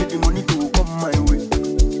want make the money to come my way.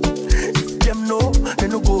 If them know, they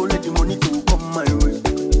no go let the money to come my way.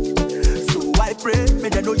 So I pray may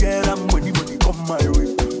they no hear am when the money come my way.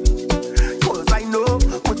 'Cause I know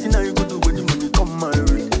what you go do when the money come my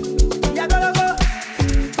way. Yeah, gotta go.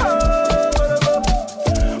 Oh, gotta go.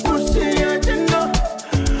 Mushi ya jinna,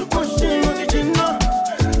 mushi ya jinna.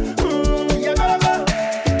 Yeah, gotta go.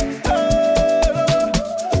 Oh,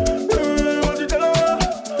 what you tell her?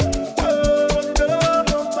 What you tell her?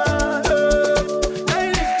 Now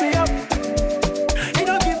you lift me up, you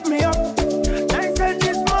don't give me up. Now you send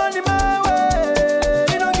this money my way,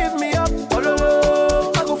 you don't give me up. Oh, no,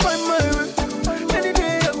 I go find my way. Any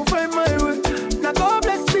day I go find my way. Now God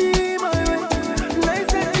bless me my way. Now you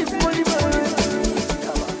send this money my way.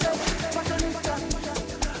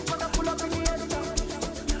 Wanna pull up in the air,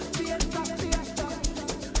 fiesta, fiesta.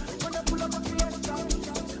 Wanna pull up in the air, fiesta.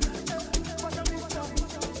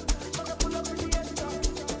 Wanna pull up in the air,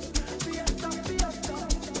 fiesta, fiesta.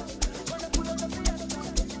 Wanna pull up in the air.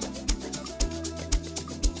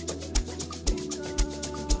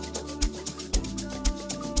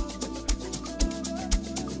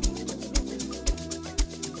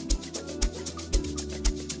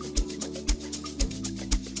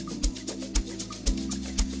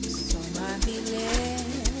 Somabile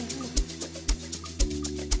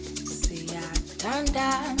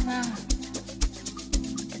siyathandana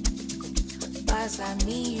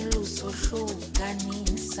bazamile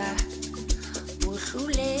usohlukanisa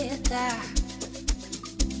uhluleka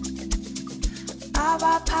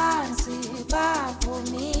abaphansi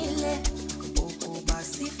bavumile ukuba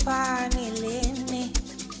sifanelene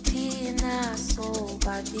thina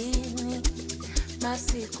sobabini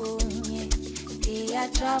masikunye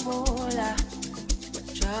iyajabula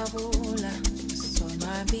jabula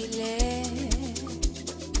somabile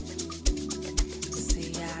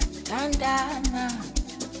siyathandana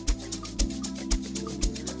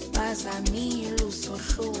bazamile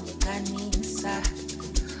usohlukanisa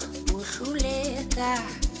uhluleka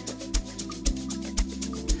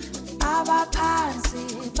abaphansi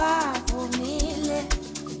bavumile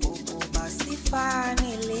ukuba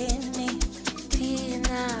sifanelene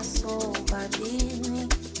thina sobabini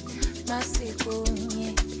masikunye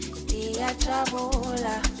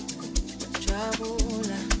iyajabula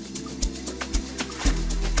jabula.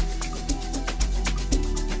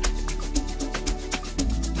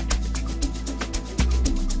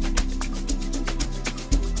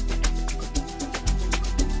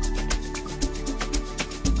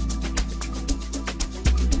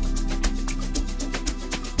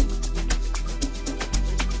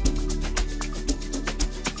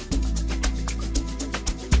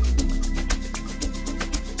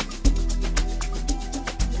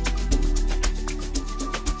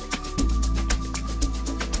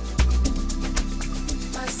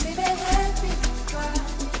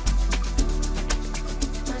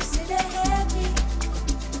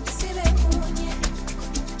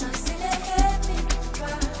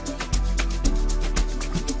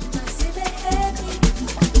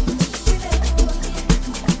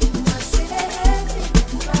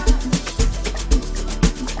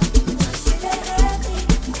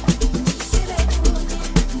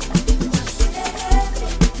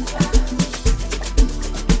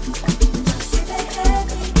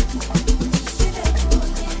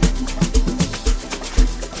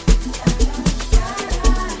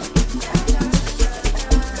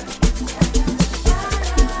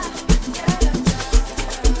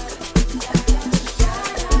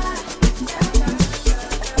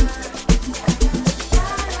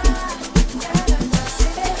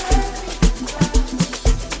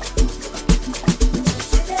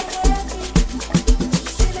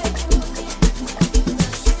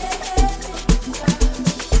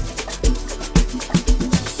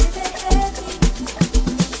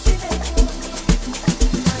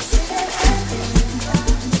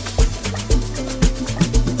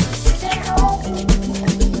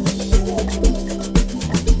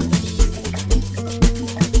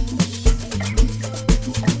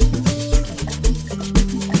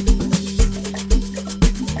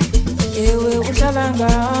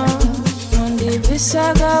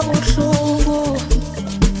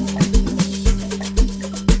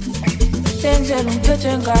 ngendlela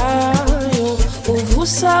ungiphethe ngayo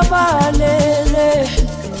uvusabalele.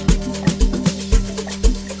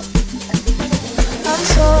 I'm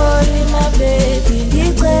sorry my baby,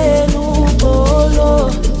 ngicela uxolo.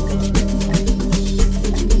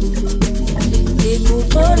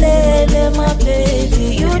 Ngikuxolele my baby,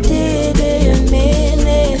 you didn't mean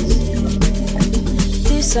it.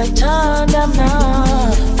 Disathanda mna.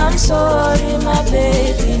 I'm sorry my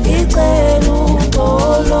baby, ngicela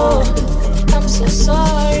uxolo. I'm so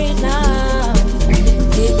sorry now.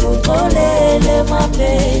 Ngikuxolele my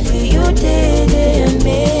baby, you didn't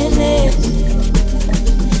mean it.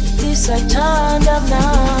 Disathanda mna.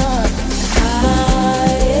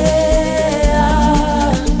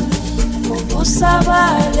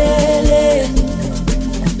 Uvusabalele.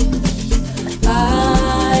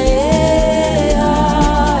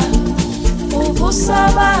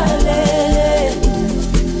 Uvusabalele.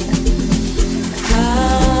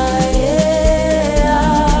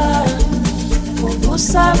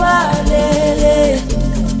 Uvusabalele.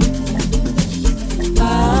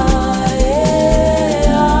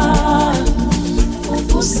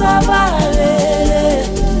 Uvusabalele.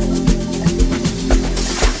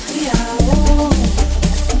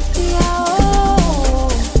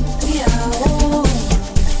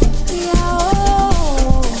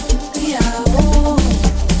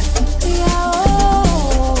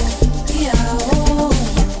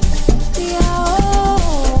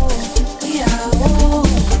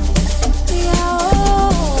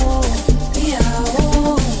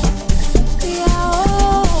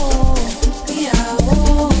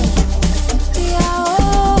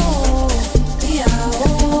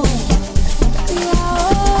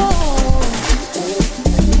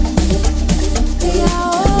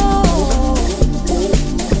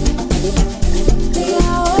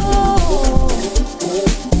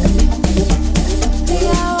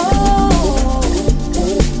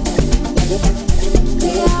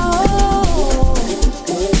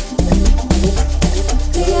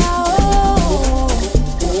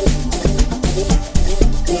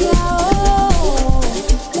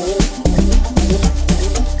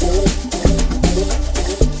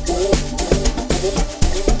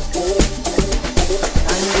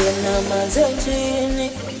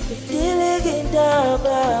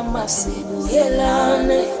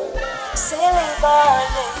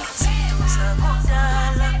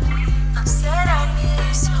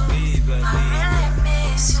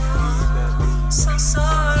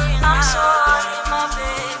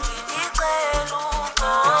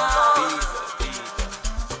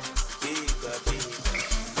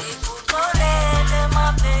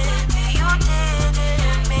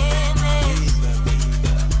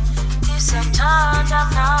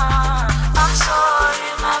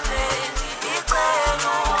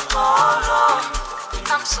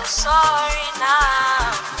 I'm so sorry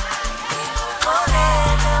now.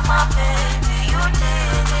 Ngikuxolele my baby, you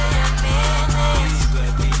didn't mean it.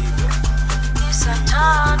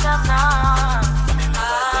 Disathanda mna.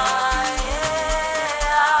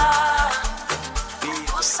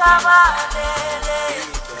 Uvusabalele.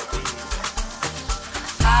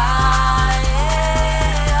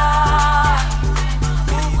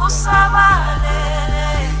 Uvusabalele.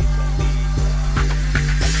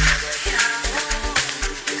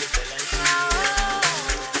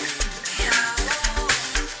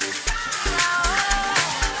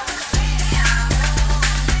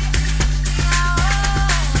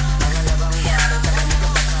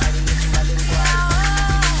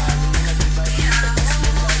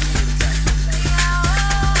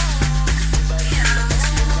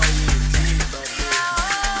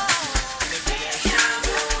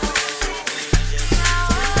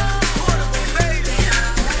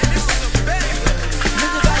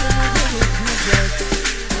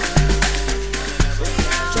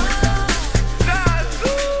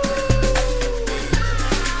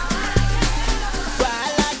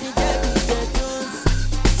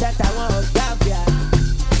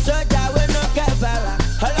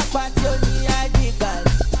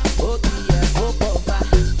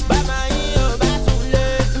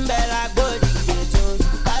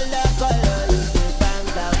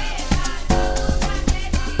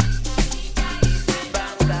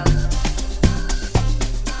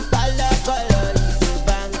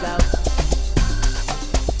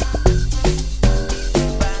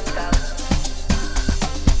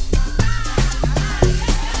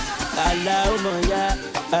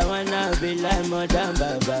 I wanna be like Madame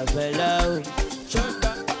Baba Fellow.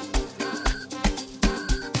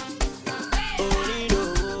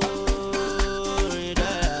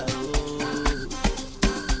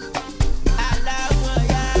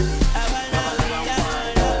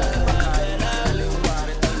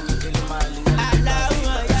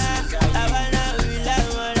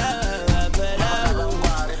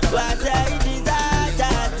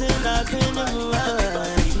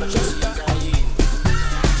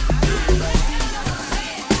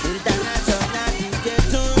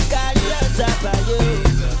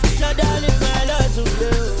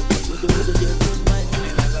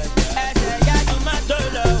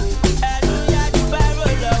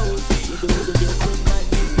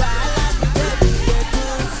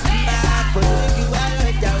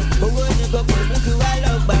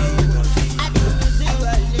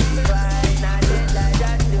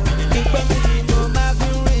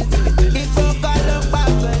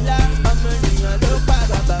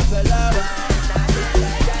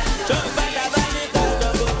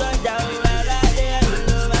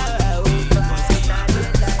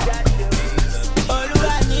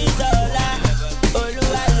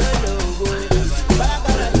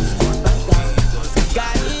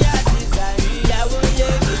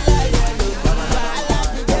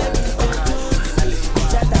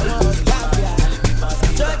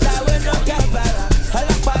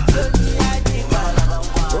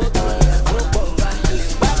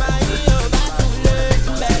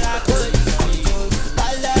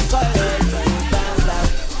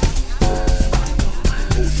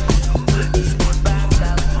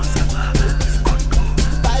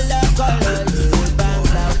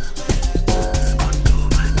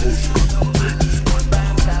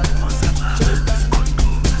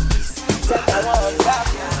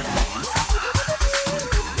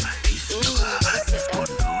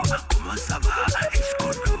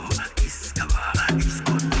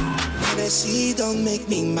 don't make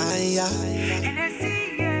me Maya.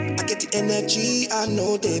 I get the energy, I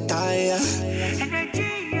know they tire.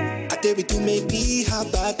 I dare we do maybe how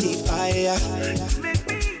about the fire.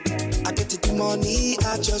 I get the money,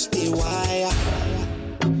 I just be wire.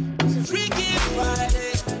 Freaky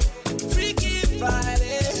Friday, Freaky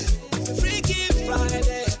Friday, Freaky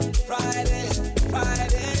Friday, Friday,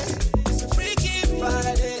 Friday, Freaky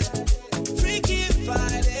Friday, Freaky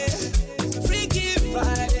Friday, Freaky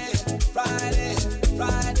Friday, Friday,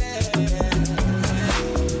 Friday.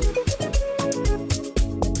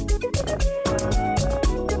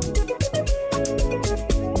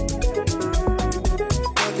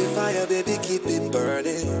 On the fire, baby, keep it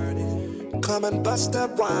burning. Come and bust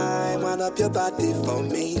that wine, wind up your body for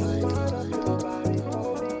me.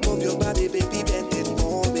 Move your body, baby, bend it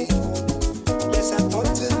for me. Let's have fun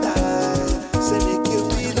tonight. Say make you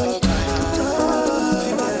feel alright.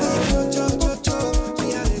 Me,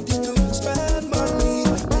 I ready to spend money.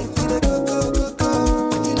 Make me the go.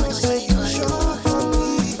 You know, say you sure for me.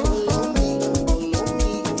 Follow me.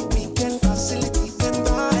 We get facility and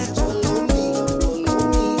buy. Follow me.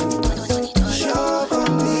 Sure for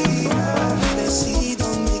me. Let's see,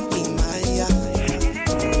 don't make me Maya.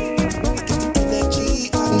 I get the energy,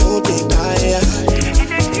 I know they tire.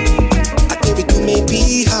 I give it to maybe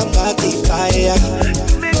how about the fire.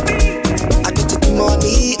 I get the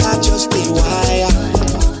money, I just be wire.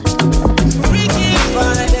 Freaky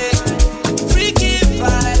Friday, Freaky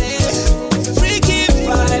Friday, Freaky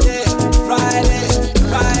Friday, Friday,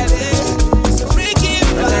 Friday, Freaky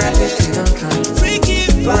Friday, Freaky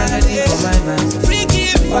Friday, Freaky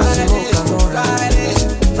Friday, Friday,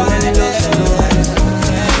 Friday.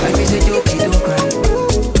 Life is a joke, you don't cry.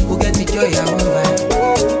 Who get the joy, I won't buy.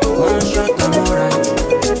 One shot, I'm alright.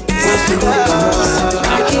 What's the hook, I'm alright.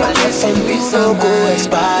 I keep chasing peace of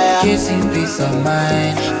mind. Chasing peace of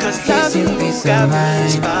mind. Chasing peace of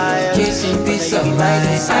mind. Chasing peace of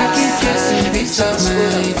mind. I keep chasing peace of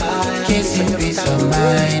mind. Chasing peace of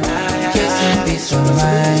mind. Chasing peace of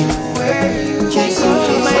mind. Chasing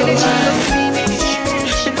peace of mind.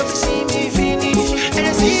 She don't see me finish, and I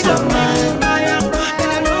see the mind.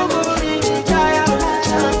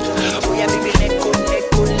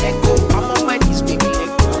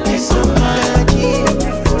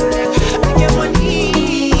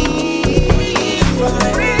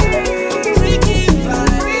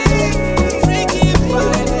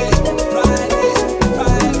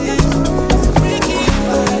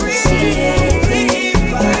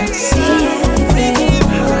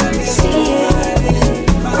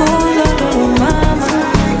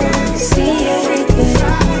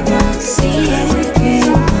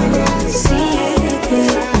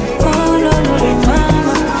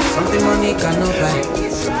 Cannot buy.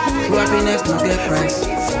 True happiness no get price.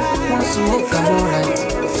 One smoke, I'm alright.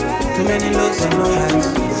 Too many lows and no highs.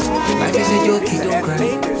 Life is a joke, you don't cry.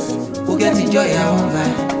 Who get the joy, I won't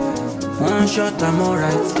buy. One shot, I'm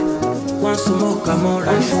alright. One smoke, I'm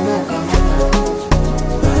alright. One smoke, I'm alright.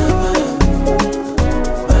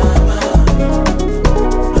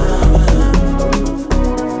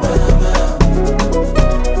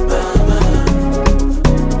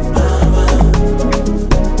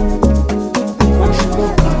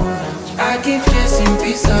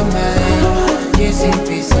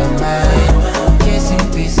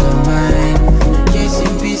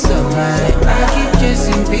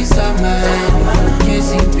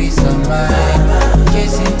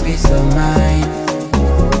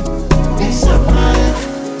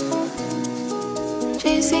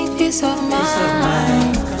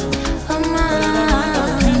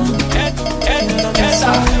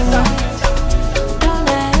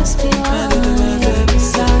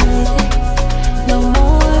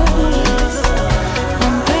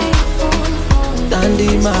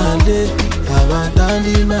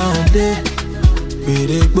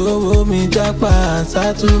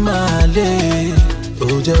 Satumale,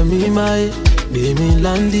 oje mi mai, be mi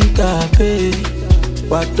landi cafe.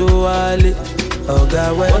 Wato wale,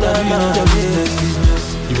 oga when I'm out of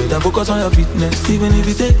business. You better focus on your fitness, even if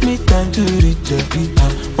it take me time to reach your feet.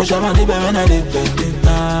 Push up my neighbor when I live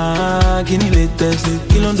back. Guinea latest,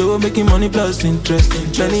 kill on the road making money plus interest.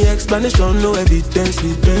 Many explanation, no evidence.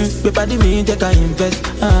 Paper the me take I invest.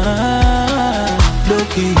 Low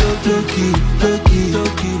key.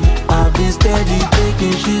 I've been steady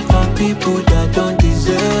taking shit from people that don't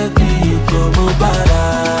deserve me. Como para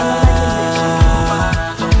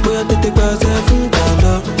boy, I take myself in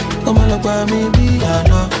dollar. Come on, look at me, be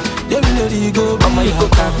alone. They will let you go, but my go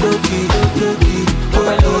cap low key. Boy,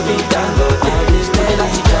 I know they can't go. I've been steady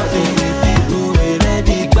jumping with people who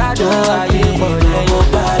ready. Bad, I ain't for them. Como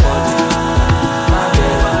para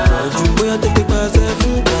boy, I take myself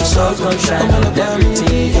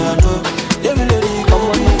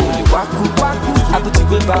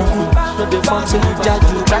form, say you judge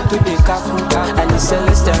you, try to dey kaku. I dey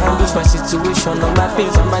celeste handles my situation, all my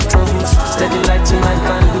pains and my troubles. Steady lighting my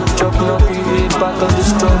candle, chopping up with way back on the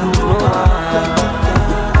struggle. No,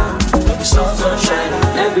 the sun's gonna shine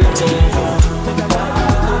on everything.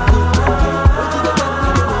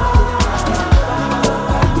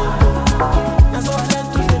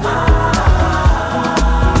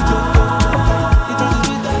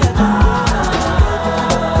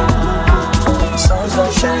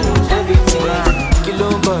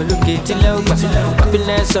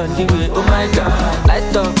 Happiness on the way, oh my God.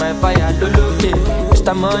 Light up my fire, loloke.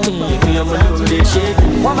 Mr. Money, if you am a little shake.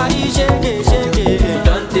 One man is shake.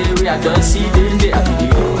 Don't tell me I don't see them there. I be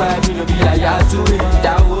the vibe, me no be like ya to it.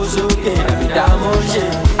 That was okay, I be that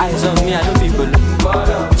motion. Eyes on me, I know people.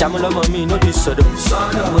 Jamal on me, no this sort of.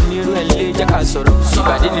 Money really, Jack I sort of. If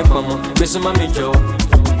I didn't come on, best of my major.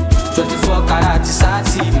 24 karat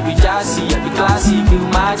sati, baby jazzy, I be classy, be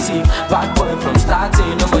mighty. Bad boy from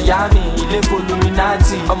starting, no Miami, he live for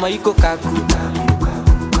Illuminati. I'm a Iko Kaku,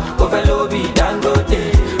 Overlobi,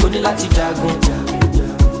 Dangote, only Lati Jagun.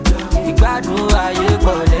 Ìgbádùn ayé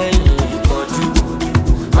pọ̀ lẹ́yìn ìpọ́njú,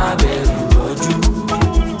 má bẹ̀rù rọ́jú.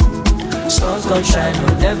 Sun's gonna shine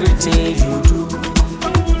on everything you do.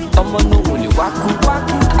 Ọmọ no wòlé wákú,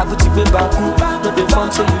 àbútí gbé bákú. No dey form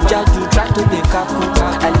say you judge you, try to dey kaku.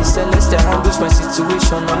 I dey celeste handles my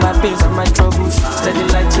situation, all my pains and my troubles. Steady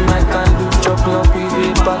lighting my candle, chopping up with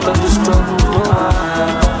way back on the struggle. No,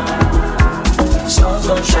 sun's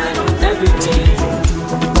gonna shine on everything you do.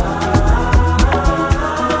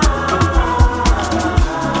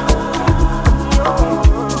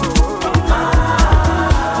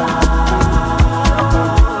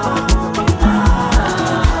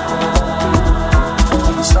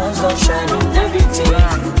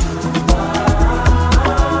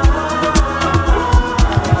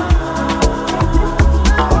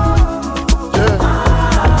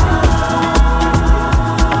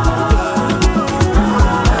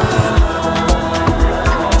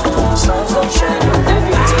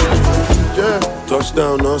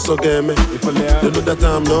 Touchdown, also get me. They know that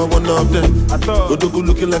I'm not one of them. Godogu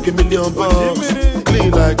looking like $1 million.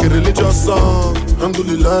 Clean like a religious song.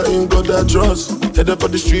 Alhamdulillah, in God I trust. Headed for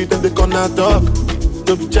the street and they gonna talk.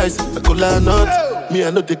 No be choice, I could line up. Me, I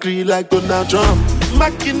know they agree like Donald Trump.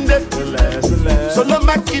 Makinde, solo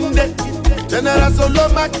Makinde. General solo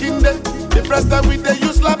Makinde. The first time we they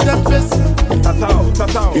use slap them face.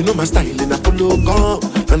 You know my style and I follow calm.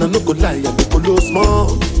 And I no go lie, I be follow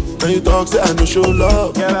small. When you talk, say I no show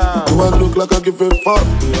love. Do I look like I give a fuck?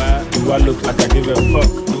 Do I look like I give a fuck?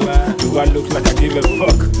 Do I look like I give a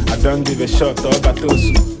fuck? I don't give a shot, or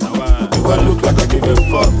batosu. Do I look like I give a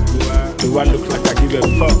fuck? Do I look like I give a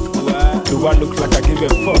fuck? Do I look like I give a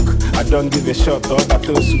fuck? I don't give a shot, or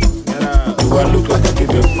batosu. Do I look like I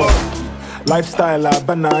give a fuck? Lifestyle a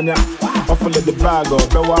banana. Offer the bag or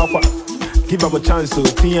bewawa. Give up a chance to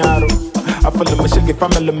Tiaro. I feel like my shake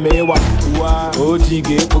family mewa. OG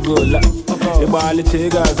get Pugola. The Bali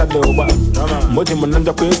Chegas at the Oba.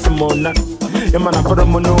 Mojimonanda Quesimona. Emana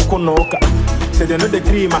Paramono Konoka. Say they know the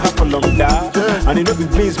cream I have for long da. And you know the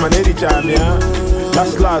beans my lady jam, yeah.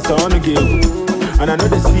 Last on the game. And I know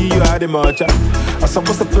they see you at the marcha. I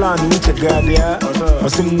suppose the plan which I got there. I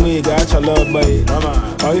sing me got your love by.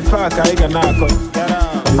 Or if I can knock on.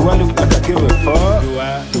 Do I look like I give a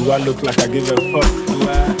fuck? Do I look like I give a fuck?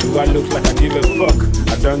 Do I look like I give a fuck?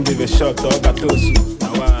 I don't give a shot or batosu.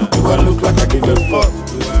 Do I look like I give a fuck?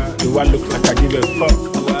 Do I look like I give a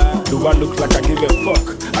fuck? Do I look like I give a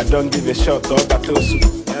fuck? I don't give a shot or batosu.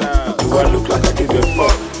 Do I look like I give a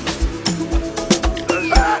fuck?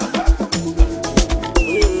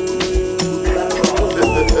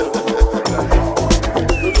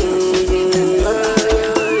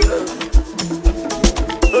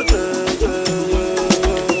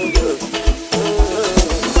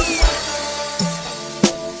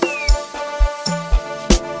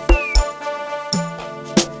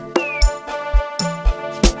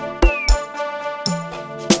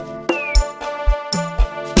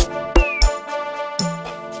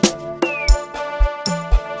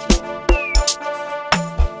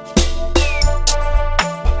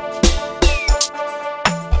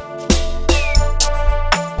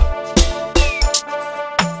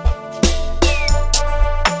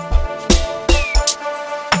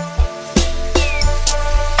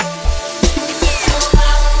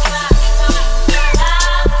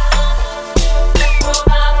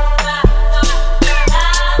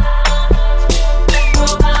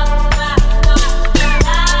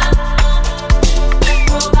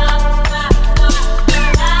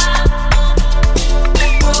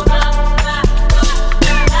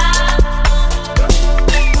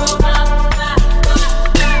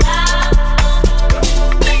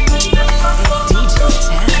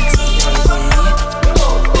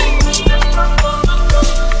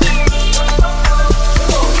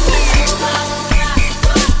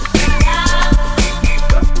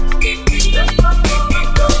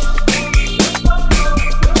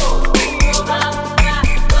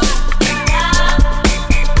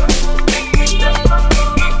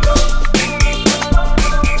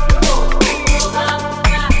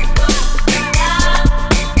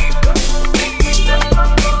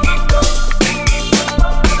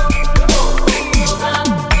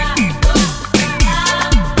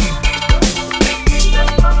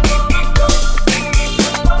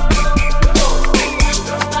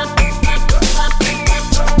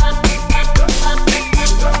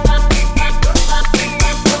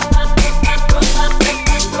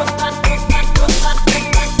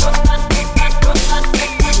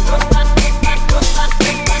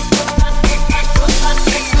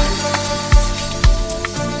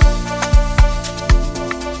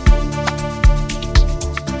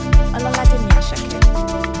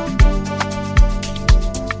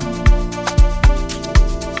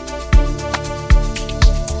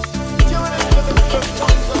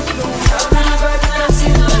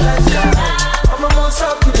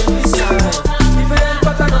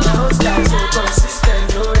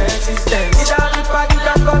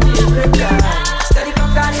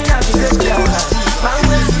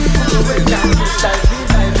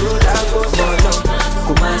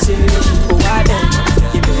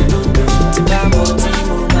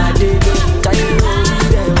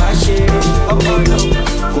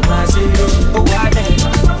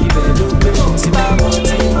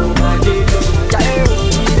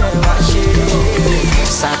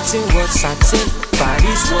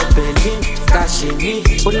 ṣe mí,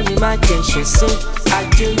 orí mi máa jẹ ṣe sí.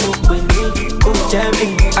 Ajé mo pè mí, kó jẹ́ mi,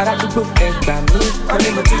 aládùúgbò ẹgbà mí. Wọ́n ní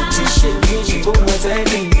mo tún ti ṣe mí, ṣùgbọ́n mo fẹ́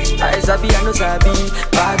ní. Àìsàbí àná sàbí,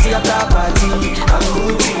 party after party. I'm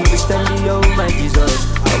Gucci, Christian, oh my Jesus.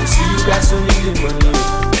 I will see you guys soon in the morning.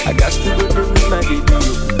 I got to go there with my baby.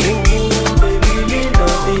 Baby, me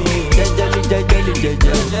love me. Jẹjẹli,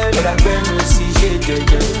 ọ̀dà pẹ̀lú sí ṣe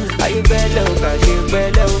jẹjẹ. Ayé bẹ́lẹ̀ ò kà ṣe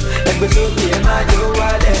pẹ́lẹ́ o. Ẹgbẹ́ sókè ẹ máa jẹ́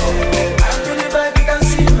wálẹ̀. I really vibe, you can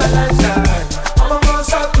see my lifestyle. I'm a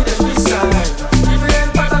monster with a free side. Different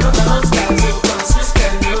pattern of the non-style. So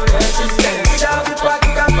consistent, no resistance. Without the party,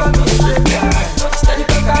 you can call me a great guy. Steady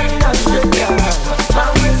for carrying out the great guy. My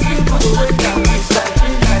ways people go wait down. It's like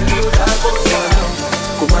me, I know that goes on.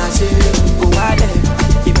 Kò máa ṣe kò wálẹ̀.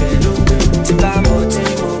 Ibẹ̀ ló gbé tí bá mọ̀ tí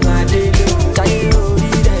mo máa délé. Táyé orí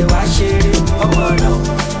rẹ̀ wá ṣeré. Ọmọ náà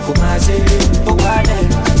kò máa ṣe kò wálẹ̀.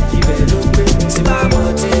 Ibẹ̀ ló gbé tí bá mọ̀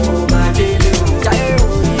tí mo máa délé. Táyé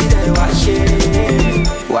orí rẹ̀ wá ṣeré.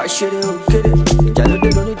 Wá ṣeré òkèlè. Ìjà ló dé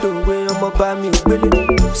lóní tòwe ọmọ bá mi ò gbélé.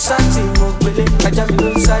 Sáàtì mo gbélé. Ajá mi ló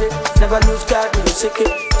ń sáré. Never lose guard, no ṣéké.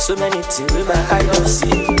 So many things with my eye don't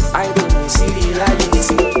see. I don't see reality.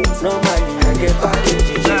 Normally I get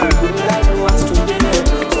packaging. You like no one's to be there.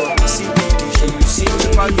 CBD, you see me.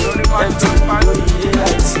 Empty, no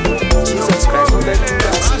reality. Jesus Christ, no back to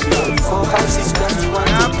us. 4, 5, 6, 1,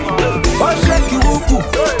 2, 3. Oh, shake you, wuku.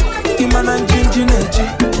 Imana njinji neji.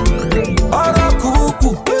 Ora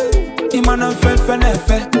kuku. Imana fefe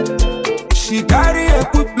nefe. She carry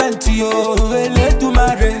equipment, yo. Ele to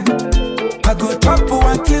marry. I go chop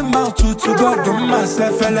one kill mouth to God do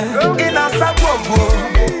myself fella. In a sabobo.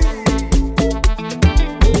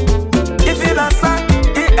 If in a sack,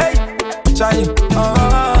 chai.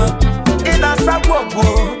 In a sabobo.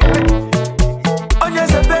 Onye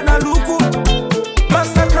se bena luku.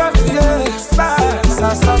 Mastercraft, yeah. Sa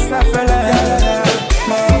fella.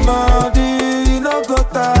 My body no go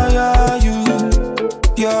tire you.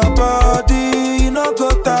 Your body no go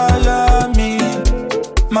tire me.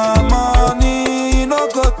 My money no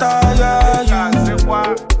go tire you.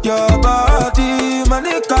 Your body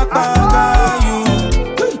money kapa you.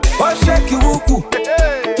 Oh shake you wuku.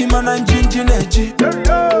 Imana njinji neji.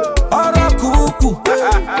 Ora kuku.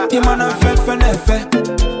 Imana fefe nefe.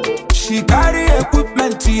 She carry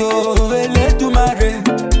equipment yo. Ele to marry.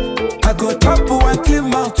 I go chop one kill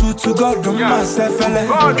mouth to God do myself fella.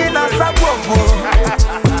 In a sabobo.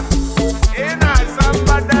 In a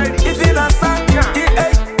somebody. If in a sack,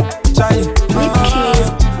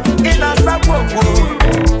 in a sabobo.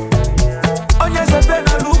 Onye se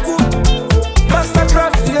bena luku.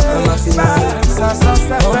 Mastercraft, yeah. Sa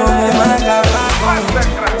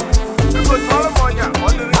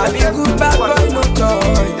I be a good bad boy, no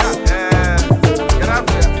choice.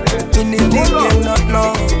 In the game, not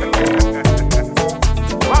long.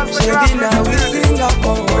 Shady now we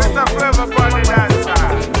Singapore.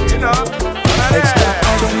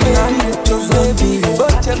 Extraordinary, baby.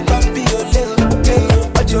 But your papi,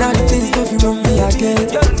 ordinary things don't know me again.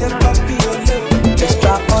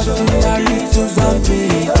 Extraordinary to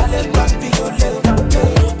zombie.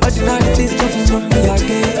 Ordinary things don't know me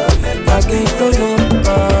again. Again, don't know.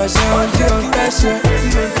 Ṣé o tí o fẹ́ ṣe?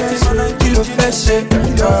 Kí ló fẹ́ ṣe?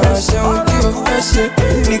 Ṣé o tí o fẹ́ ṣe?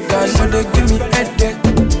 Nìgbà ló dé give me headache.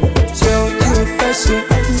 Ṣé o tí o fẹ́ ṣe?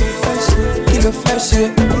 Kí ló fẹ́ ṣe?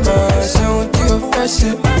 Ṣé o tí o fẹ́ ṣe?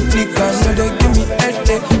 Nìgbà ló dé give me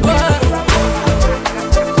headache.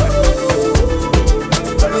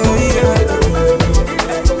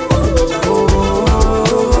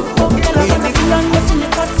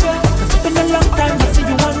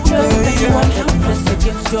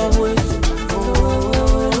 Your ways.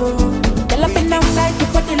 Girl, I've been outside you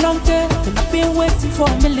for the long day. I've been waiting for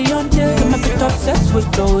a million days. I'm a bit obsessed with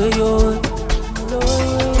the way you're.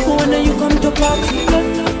 When you come to party,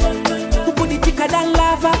 who put it thicker than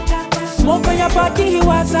lava? Smoke on your body, he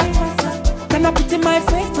was a. Can I put in my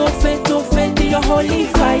face? No faith, no faith in your holy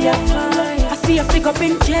fire. I see your figure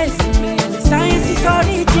been chasing me. The science is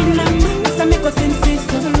original. Cause I make us insist.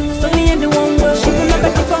 It's only in the one way. She will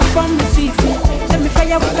never come from the seafood. Send me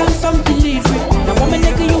fire with some delivery. Now I'm a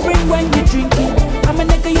nigga you bring when you drinking. I'm a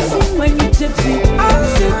nigga you sing when you tipsy. I'm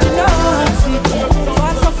sipping on city.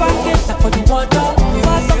 Fast off I get up for the water.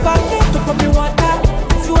 Fast off I get up for the water.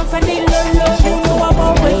 If you ever need love, you know I'm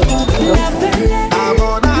always loving. I'm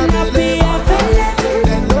on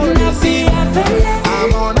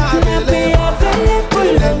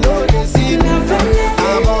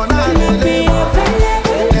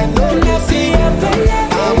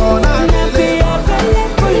I'm on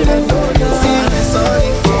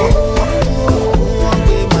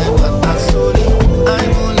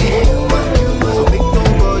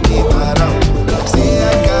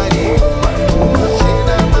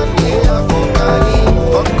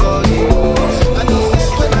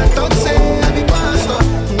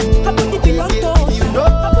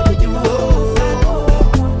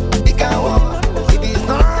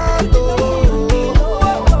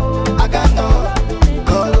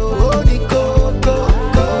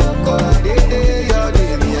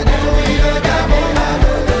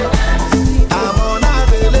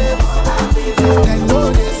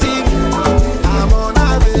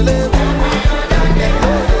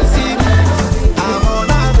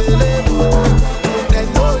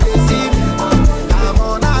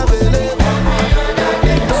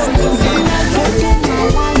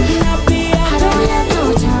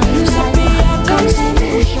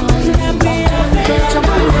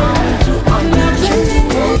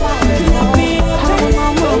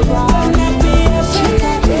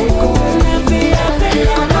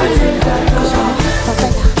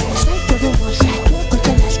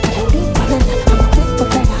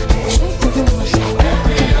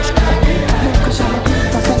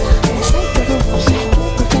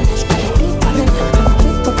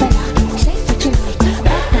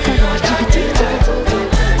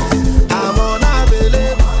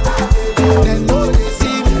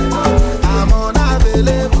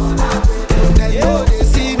unavailable. They know they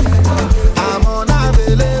see me. I'm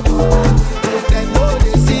unavailable. They know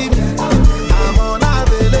they see me. I'm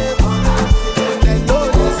unavailable. They know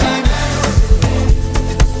they see me.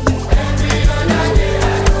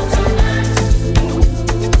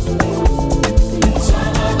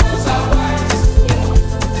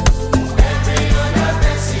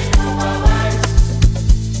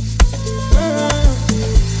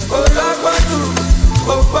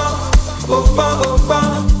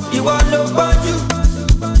 Ìwọ ló gbọ́njú.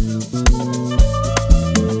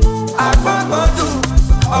 Àgbọ̀ngbọ̀njú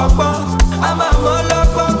ọ̀pọ̀ a máa mọ́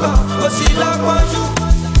lọ́gbọ̀ngbọ̀n kò sí lọ́gbọ̀njú.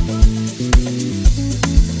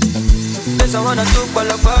 Tẹ̀sán wọn náà tó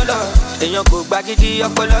pọlọpọlọ èèyàn kò gba gidi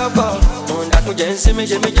ọ̀pọ̀lọpọ̀ òun dàkúnjẹ ń sinmi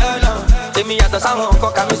ṣe mí jọ́lọ̀ èmi yàtọ̀ sáwọn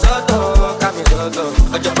nǹkan kàmí sọ́tọ̀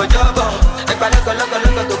ọjọ́bọ̀jọ́bọ̀ ẹgbà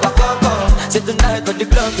lọ́kọ̀lọ́kọ̀ tó bá fọ́kọ̀ say tonight on the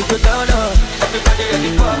club we go down everybody ready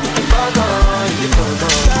for the program.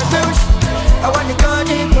 I want the gun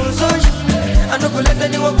in social. I no go let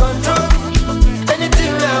anyone control.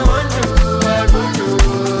 Anything I want to, I go do.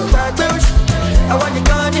 I want the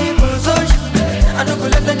gun in social. I no go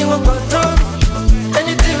let anyone control.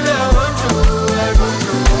 Anything I want to, I go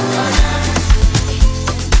do.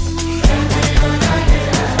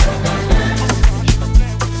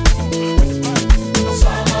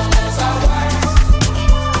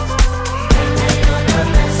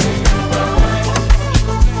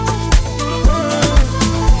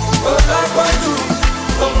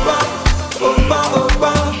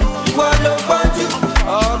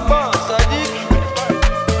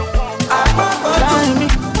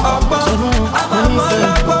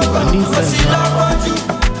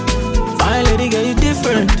 Fine lady, girl, you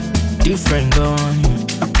different, gone.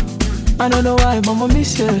 I don't know why, but I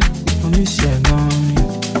miss you, gone.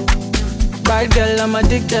 Bad girl, I'm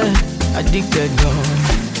addicted, gone.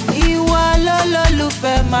 Ìwọ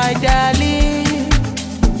lolólùfẹ́ my darling.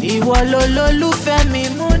 Ìwọ lolólùfẹ́ mi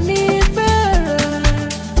mo nífẹ̀ẹ́ rẹ.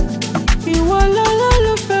 Ìwọ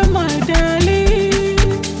lolólùfẹ́ my darling.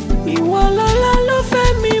 Ìwọ lolólùfẹ́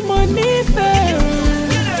mi mo nífẹ̀ẹ́ rẹ.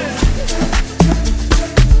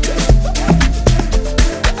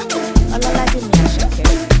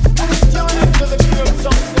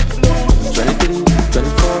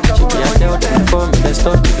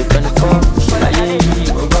 Start to the 24.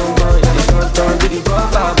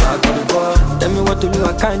 Tell me what to do,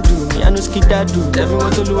 I can't do. Me, I know skid that do. Tell me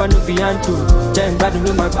what to do, I know beyond to. Jane bad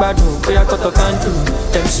with my bad room. Boy, I got a can do.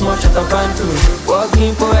 Them small shut up and do.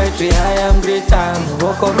 Walking poetry, I am great time.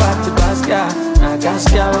 Walk over to Basquiat. I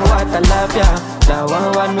Gaskia, what I love ya. Now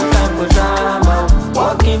one no time for drama.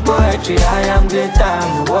 Walking poetry, I am great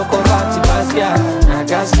time. Walk over to Basquiat. I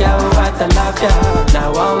Gaskia, what I love ya. Now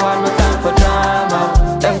one no time for drama.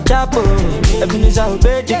 Them chapo, Ebenezer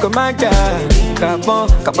obey the commander. Capon,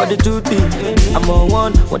 capon the duty. I'm on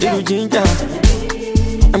one, what did you ginger?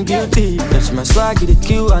 I'm guilty, that's my swag, get it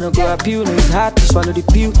kill. I don't go appeal, no it's hard to swallow the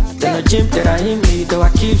pill. Then I gym, that I hit me, though I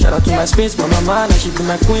kill. Shout out to my space, my mama, now she be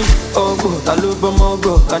my queen. Oh go, I love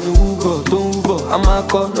Mogo, I know Ugo, don't Ugo. I'm a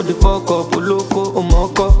call, no the fuck up, Oloko,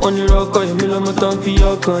 Omoko, only rocker, you mill on tongue for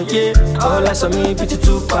your gun, yeah. All I saw me, pity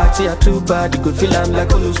too party, I too bad. You could feel I'm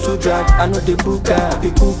like Olo's too drag. I know the booker, be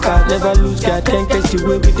cooker, never lose, God, 10 catch the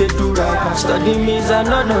way we did do right. Study me, I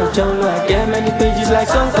know no John, I get many pages like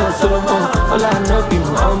something so long. All I know be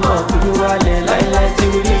I'm up to you, I like to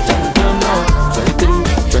reach and don't know.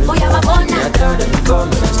 23, 24, I tell them before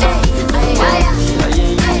me, I stop.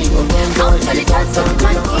 I'm telling you, I'm so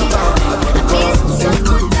man, I'm so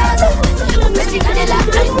good, I'm ready to get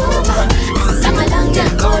like I'm over. I'm a long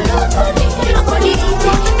and all over me, I'm only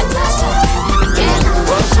eating, I'm tasha, again, I'm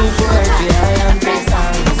watching for it, I am dressed,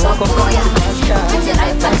 I'm so cool, I'm the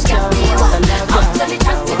right flash, can't be one, I'm telling you,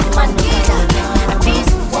 I'm so man, I'm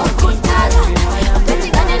peace, walk good,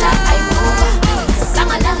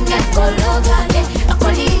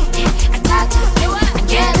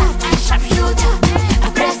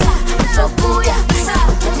 so booyah,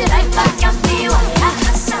 put it right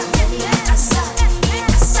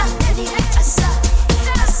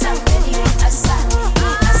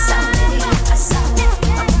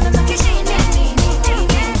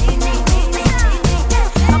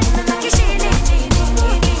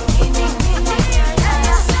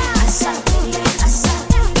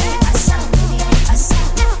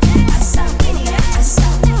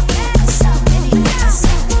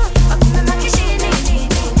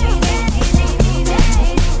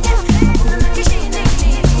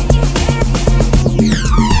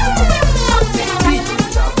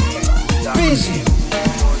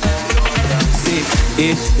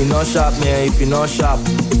You not sharp, man, if you not sharp.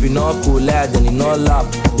 If you not polite, then you not lap.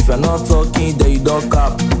 If you're not talking, then you don't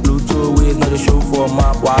cap. Pluto ways, not the show for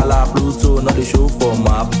map. Voila, Pluto, not the show for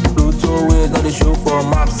map. Pluto ways, not the show for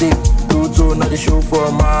map. See, Pluto, not the show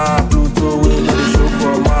for map. Pluto ways, not the show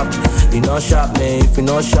for map. You not sharp, man, if you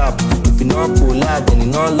not sharp. If you not polite, then you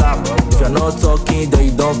not lap. If you're not talking, then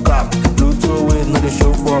you don't cap. Pluto ways, not the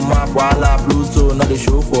show for map. Voila, Pluto, not the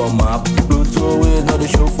show for map. Pluto ways, not the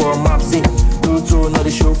show for map. See, Pluto, not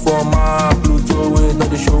the show for map. Pluto ways, not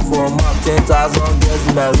the show for map. 10,000 girls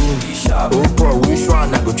in my room. Oh, boy, which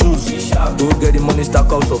one I go choose? Go get the money,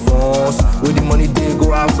 stack up some funds. With the money, they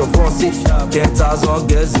go out some funds. 10,000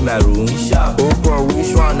 girls in my room. Oh, boy,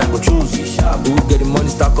 which one I go choose? Go get the money,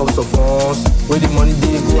 stack up some funds. With the money,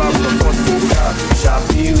 they go out some funds.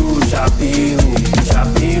 Shapiru, Shapiru,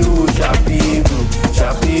 Shapiru, Shapiru,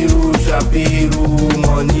 Shapiru, Shapiru,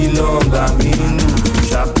 money long I mean.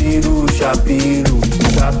 Shapiru, Shapiru,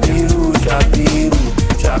 Shapiru, Shapiru,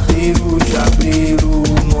 Shapiru, Shapiru,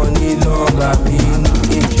 money long I mean.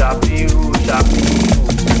 Shapiru, Shapiru,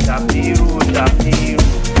 Shapiru, Shapiru,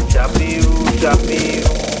 Shapiru, Shapiru,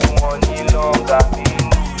 money long I mean.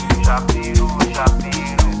 Shapiru,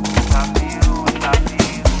 Shapiru, Shapiru,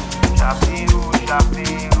 Shapiru, Shapiru,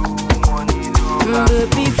 Shapiru, money long I mean.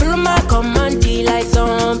 Baby, follow my command like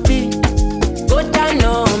zombie. Go down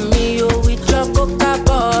on me, oh, with your coca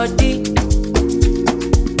body.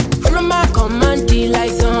 Follow my command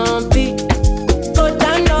like zombie. Go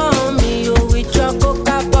down on me, oh, with your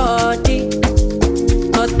coca body.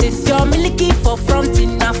 Cause this your milky for front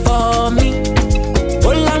enough for me.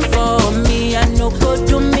 Hold on for me, I no go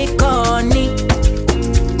to me corny.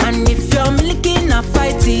 And if you're milky na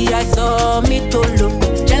fighty, I saw me to look.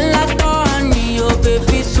 Gelato honey, oh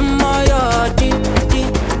baby, sumoyo deep,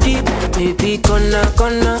 deep, deep. Baby, gonna,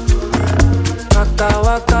 waka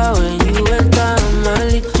waka when you enter my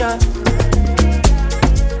licha.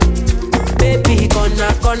 Baby, gonna,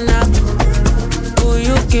 will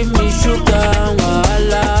you give me sugar,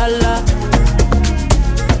 wala, wala.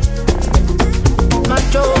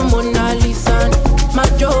 Macho Mona Lisa,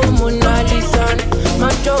 Macho Mona Lisa,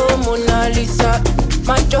 Macho Mona Lisa,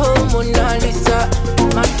 Macho Mona Lisa,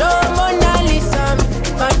 Macho Mona Lisa,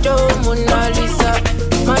 Macho Mona Lisa,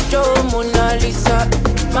 Macho Mona Lisa,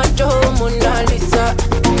 Macho Mona Lisa.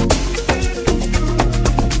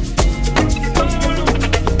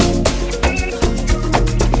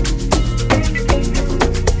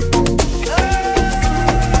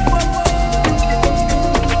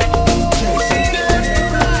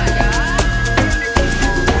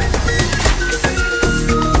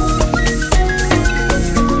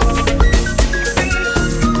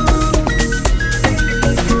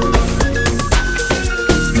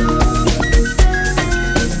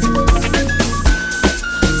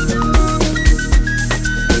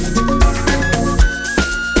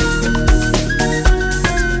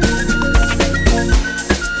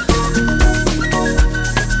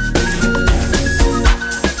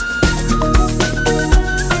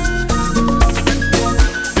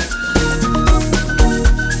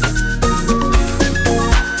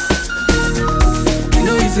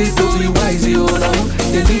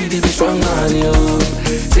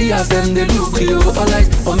 Them they look you, all eyes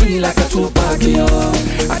on me like a two-pack yo.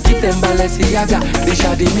 I keep them Balenciaga, they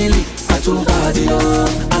shady milli, a two-bad yo.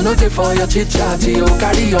 I know they for your chit-chat yo,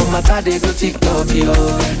 carry your matter they go TikTok yo.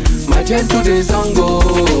 My gentle days on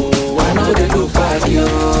go, I know they look bad yo.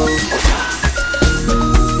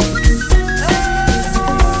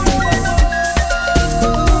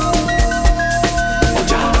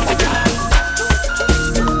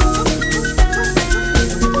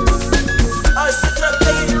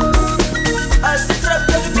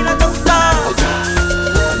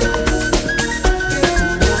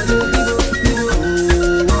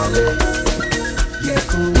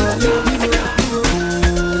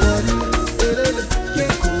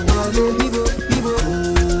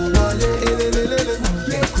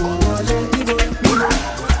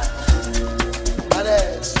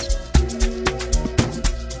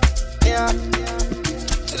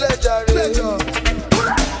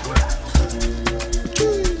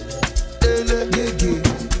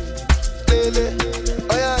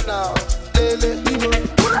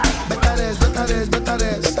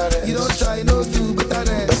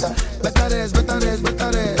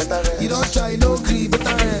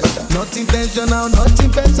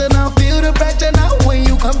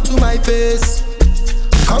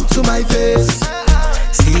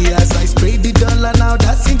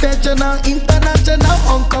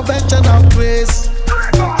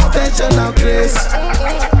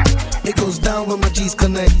 It goes down when my G's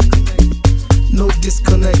connect. No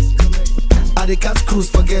disconnect. I the catch cruise,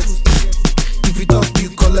 forget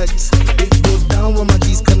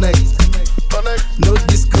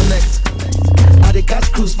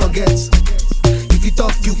cruise forget. If you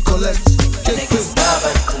talk, you collect. Take face.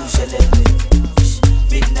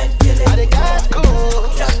 Midnight yelling. I got cool.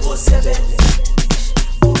 Jago 7.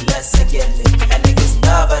 Let's again. And niggas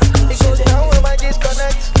stop and cool. It goes down when my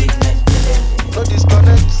disconnect. Midnight yelling. No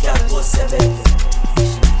disconnect. Jago 7.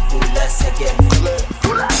 Let's again.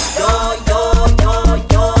 Yo, yo, yo,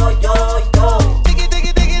 yo, yo, yo. Diggy,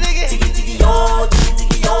 diggy, diggy, diggy. Diggy, diggy, yo. Diggy,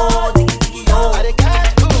 diggy, yo. Diggy, diggy, yo. I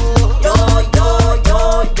got cool. Yo, yo, yo,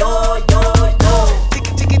 yo, yo, yo.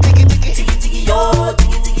 Diggy, diggy, diggy, diggy. Diggy, diggy, yo.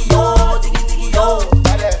 Diggy, diggy, yo. Diggy, diggy, yo.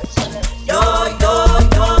 Yo, yo,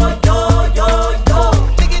 yo, yo, yo, yo.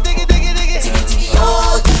 Diggy, diggy, diggy, diggy. Diggy, diggy, yo.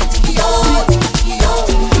 Diggy, diggy, yo.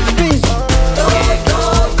 Diggy, diggy, yo.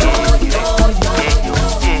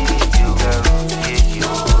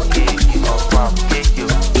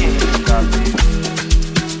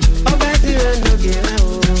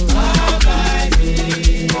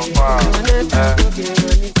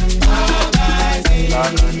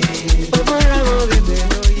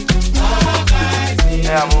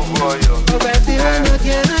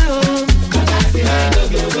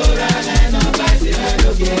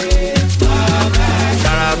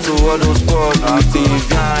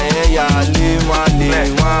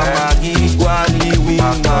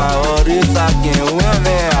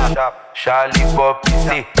 Charlie Poppy,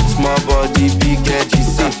 see. Small body, big edgy,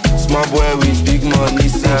 see. Small boy with big money,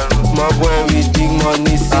 see. Small boy with big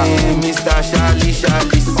money, see. Mr. Charlie,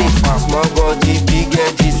 Charlie, see. Small body, big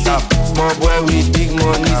edgy, see. Small boy with big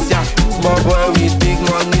money, see. Small boy with big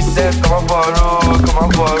money, see. Come on, borrow, come on,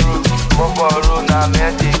 borrow. Come on, borrow, now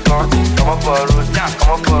magic, come on, borrow, yeah,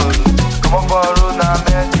 come on, borrow. Come on, borrow, now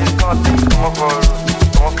magic, come on, borrow.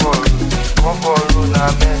 Come on, borrow, come on, borrow,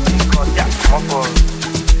 now magic, yeah, come on, borrow.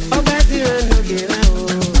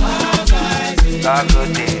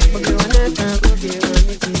 Lagode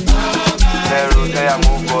Lẹ́rù tẹ́yà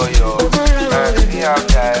mú bọ̀yọ̀ ní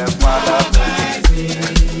àbíà ẹ̀pá lábẹ́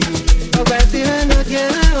ọgbà tí rẹ̀ lókè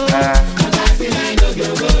náà ọgbà tí rẹ̀ lókè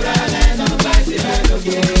ògbóra lẹ́nu ọgbà tí rẹ̀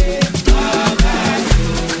lókè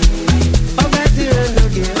ọgbà tí rẹ̀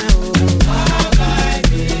lókè náà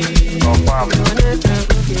ọgbà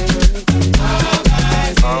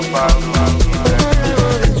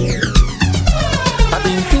I've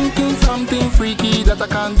been thinking something freaky that I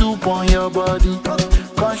can do on your body.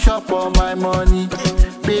 Come shop all my money,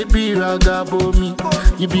 baby ragabo me.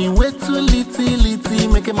 You been way too litty,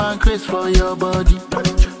 make a man craze for your body.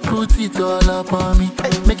 Put it all up on me,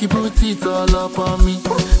 make you put it all up on me.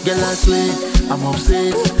 Girl, I swear, I'm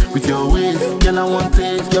obsessed with your ways. Girl, I want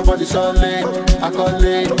taste, your body solid. I call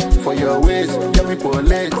late for your ways. Get me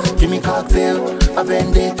polite, give me cocktail, a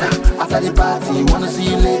vendetta. After the party, wanna see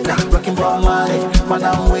you later. Rocking brown money, man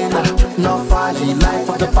I'm winner. No faji, life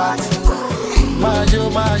of the party. Majo,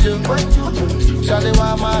 majo,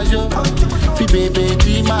 Shalewa majo, fi baby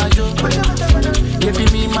be majo. Give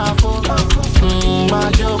me my phone,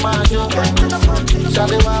 majo, majo,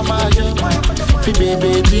 Shalewa majo, fi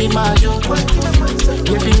baby be majo.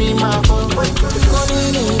 Give me my phone.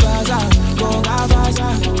 Konini baza, konga baza,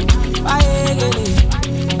 ayegele,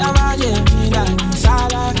 damaje mina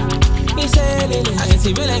sala, iselele,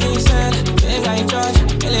 ageti bele gisel, benga in charge,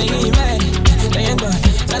 bele gimed, leyendo,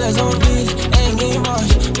 sala zombie, engi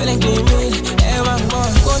mosh, bele gimil, ewan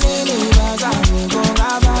mosh. Konini baza, konga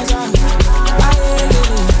baza,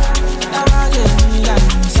 ayegele, damaje mina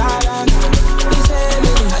sala,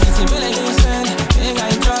 iselele, ageti bele gisel, benga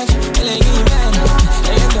in charge, bele gimed,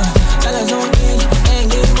 leyendo, sala zombie,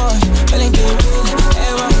 engi mosh, bele gimil,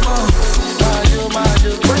 ewan mosh. Majo,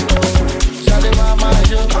 majo, Shalewa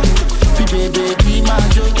majo, fi baby be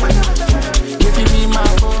majo. Give me my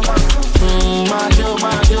phone, majo,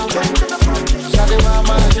 majo, Shalewa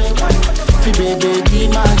majo, fi baby be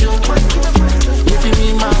majo. Give me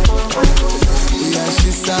my phone. Yeah,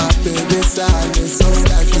 she's up, baby, silent. So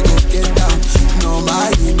that you go get down. No, my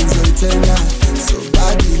evenings are tender. So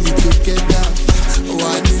body, you could get down.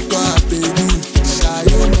 One is got, baby. Shy,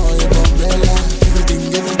 you know your umbrella. Everything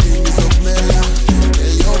is umbrella.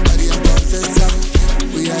 Tell your body I'm processor.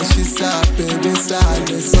 We are she's up, baby,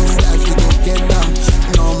 silent. So that you go get down.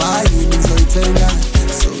 No, my evenings are tender.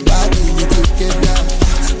 So body, you could get down.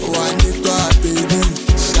 One is got, baby.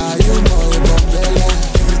 Shy, you know your umbrella.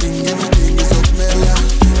 Everything is umbrella.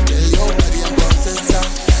 Tell your body I'm processor.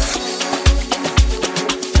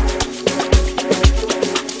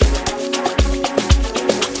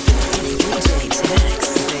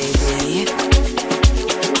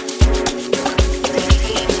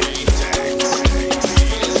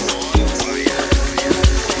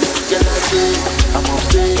 Girl, I say, I'm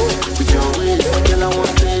obsessed with your ways. Girl, I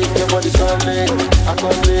want taste, your body solid. I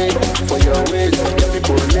come late for your ways. Get me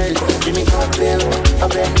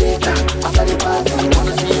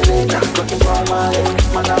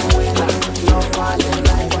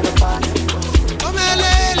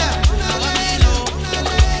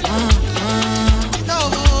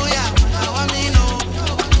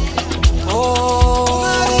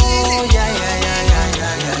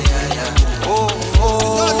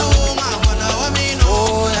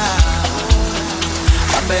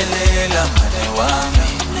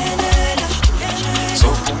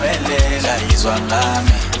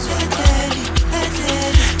ngizwangami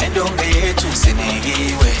endonge yethu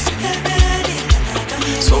sinikiwe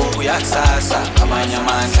so uyakusasa amanye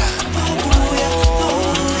amandla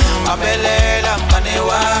abelela mngane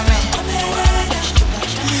wami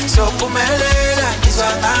so phumelela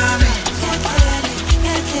ngizwangami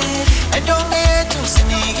endonge yethu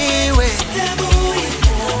sinikiwe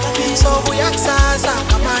so uyakusasa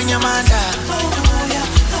amanye amandla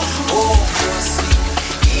oh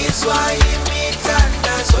izwa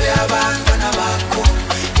imithandazo yabantwana bakho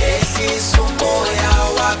ehlisa umoya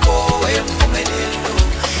wakho wempumelelo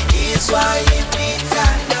izwa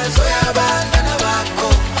imithandazo yabantwana bakho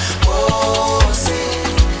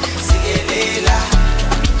sikelela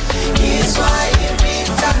izwa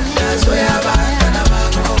imithandazo yabantwana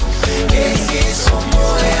bakho ehlisa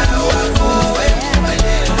umoya wakho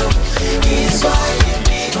wempumelelo izwa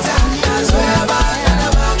imithandazo yabantwana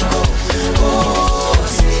bakho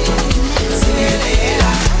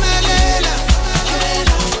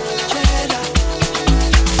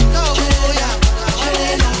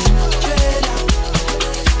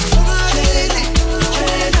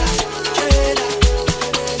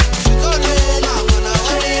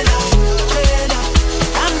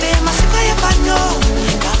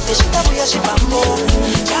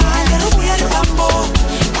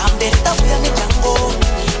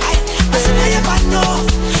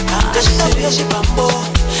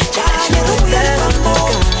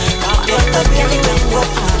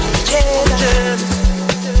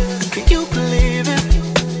Can you believe it?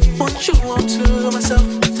 What you want to myself,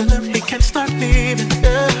 tell him he can't start leaving.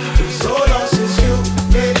 Yeah. So long since you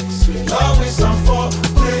made sweet love with some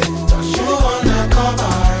foreplay. Don't you wanna come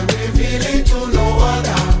out, reveal it to no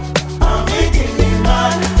other? I'm making me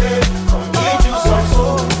mad, babe. Come get you some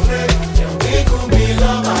soul flake. Then we could be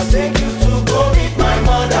lovers. Take you to go meet my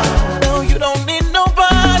mother. No, you don't need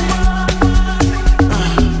nobody.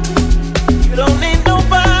 You don't need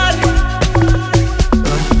nobody.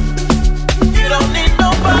 You don't need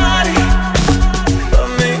nobody but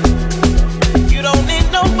me. You don't need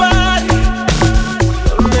nobody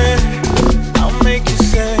but me. I'll make you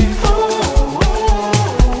say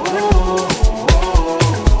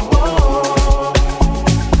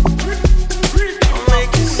I'll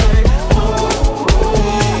make you say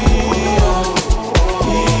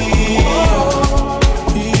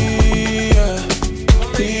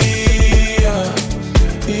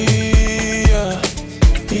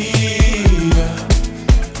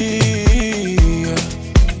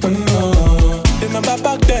Remember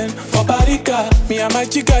back then, for Barika, me and my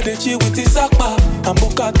chica dey chill with the sakpa. And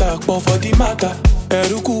Bukata pọ̀ for the matter.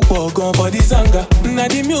 Eruku pọ̀ gan for the zanga. Na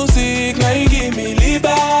the music, na it give me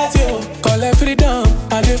liberty. Collect freedom,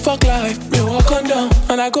 I dey fuck life, me walk on down.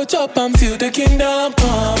 And I go chop am till the kingdom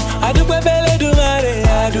come. Adúpẹ́ f'Ẹlẹ́dùmarè,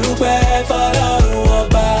 adúpẹ́ f'Ọlọ́run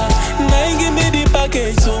ọba. Na it give me the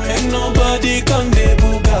package, so make nobody come dey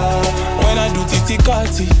buga. When I do titi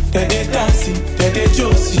kati, they dey dancing, they dey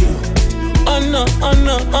josi. Oh no, oh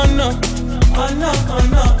no, oh no, oh no, oh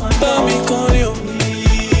no. Bá mi kọrin o,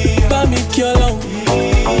 bá mi kí Ọlọ́run.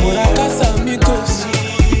 Àmúra kásá mi kò sí,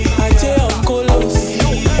 ajé ọ̀kọ́lọ́s.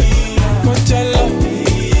 Mo jẹ lọ,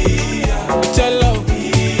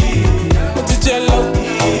 mo ti jẹ lọ.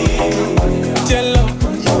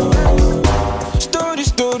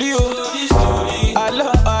 Story,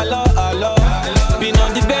 àlọ́. Been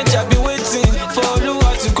on the bench, I've been waiting for Olúwa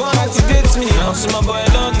to come activate me. I'm my boy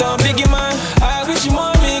London, biggie man. I wish you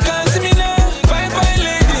more me, can't see me now. Fine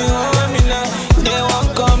lady, hold me now. They won't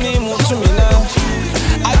call me, move to me now.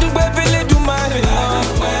 I do baby, do my thing.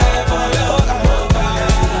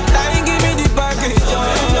 Now you give me the package,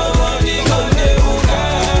 nobody gon' dey hook.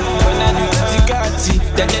 When I do titi-kati,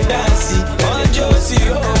 then they dance, on Josie,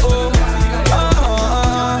 oh.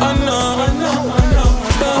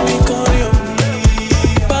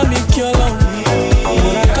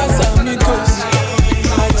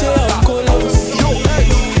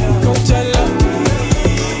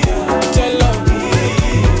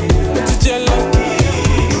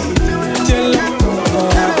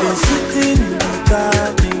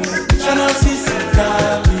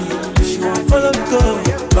 Follow me go,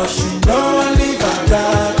 but she know I leave her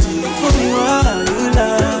daddy. For me, why you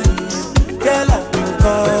lying?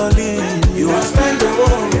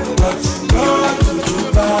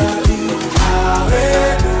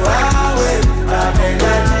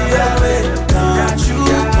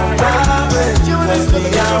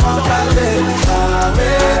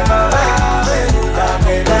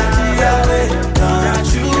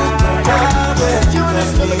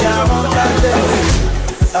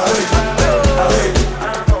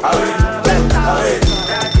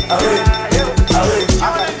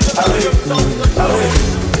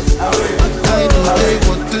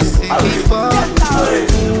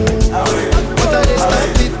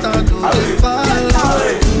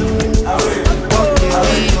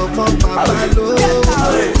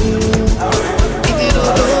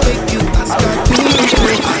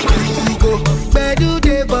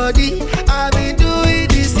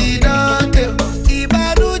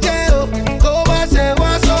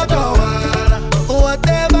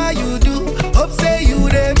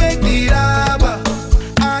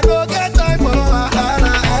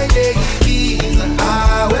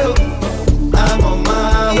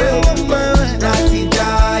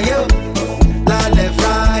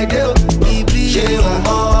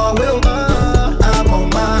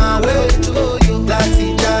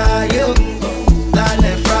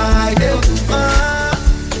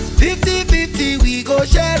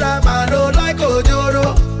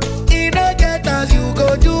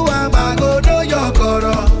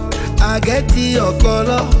 get your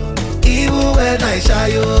color, even when I shy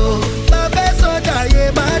you. My best soldier,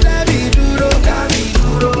 yeah, man, I be duro.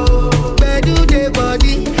 Bedu the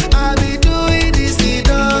body, I be doing this in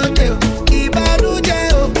all. Ibanu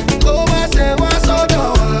jeo, koma se wa sodo.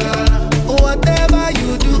 Whatever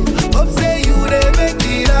you do, hope say you dey make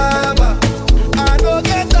me laugh. I don't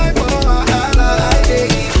get time for wahala, I dey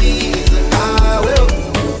give peace. I will,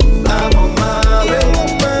 I'm on my way.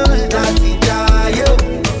 Láti jayé o,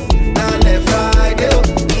 lálẹ́ Friday o,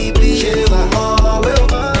 ibi ṣe wà ọ̀wé o.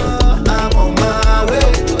 I'm on my way.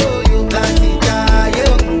 Láti jayé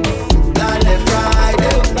o, lálẹ́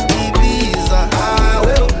Friday o, ibi is a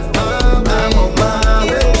highway o. I'm on my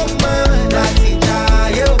way. Láti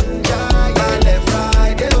jayé o, lálẹ́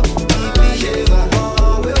Friday o, ibi ṣe wà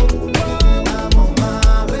ọ̀wé o. I'm on my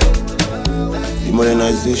way. The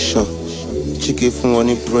modernization, chicken fún wọn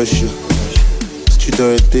ní pressure, street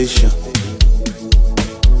orientation.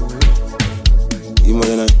 The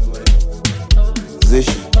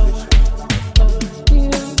modernization,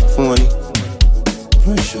 fún wọn ní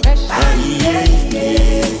pressure.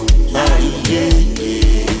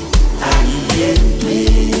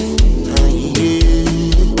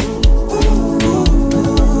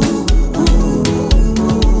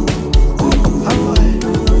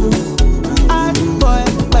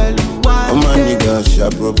 All my niggas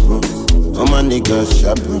sharp, bro. All my niggas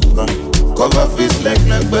sharp, bro. Cover face like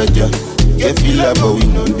Nagbaja. Get feel like but we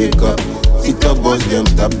know they cup. Sit up, boss them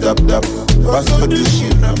tap. Pass all the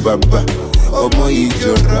shit, rababa. Omo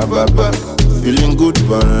ijo rababa. Feeling good,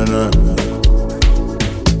 banana.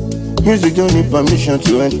 Music don't need permission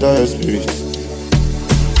to enter your spirit.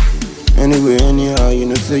 Anyway, anyhow, you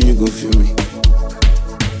know say you go feel me.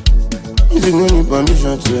 Music don't need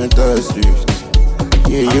permission to enter your spirit.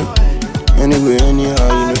 Yeah, you. Anyway, anyhow,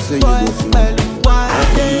 you know say you go feel me.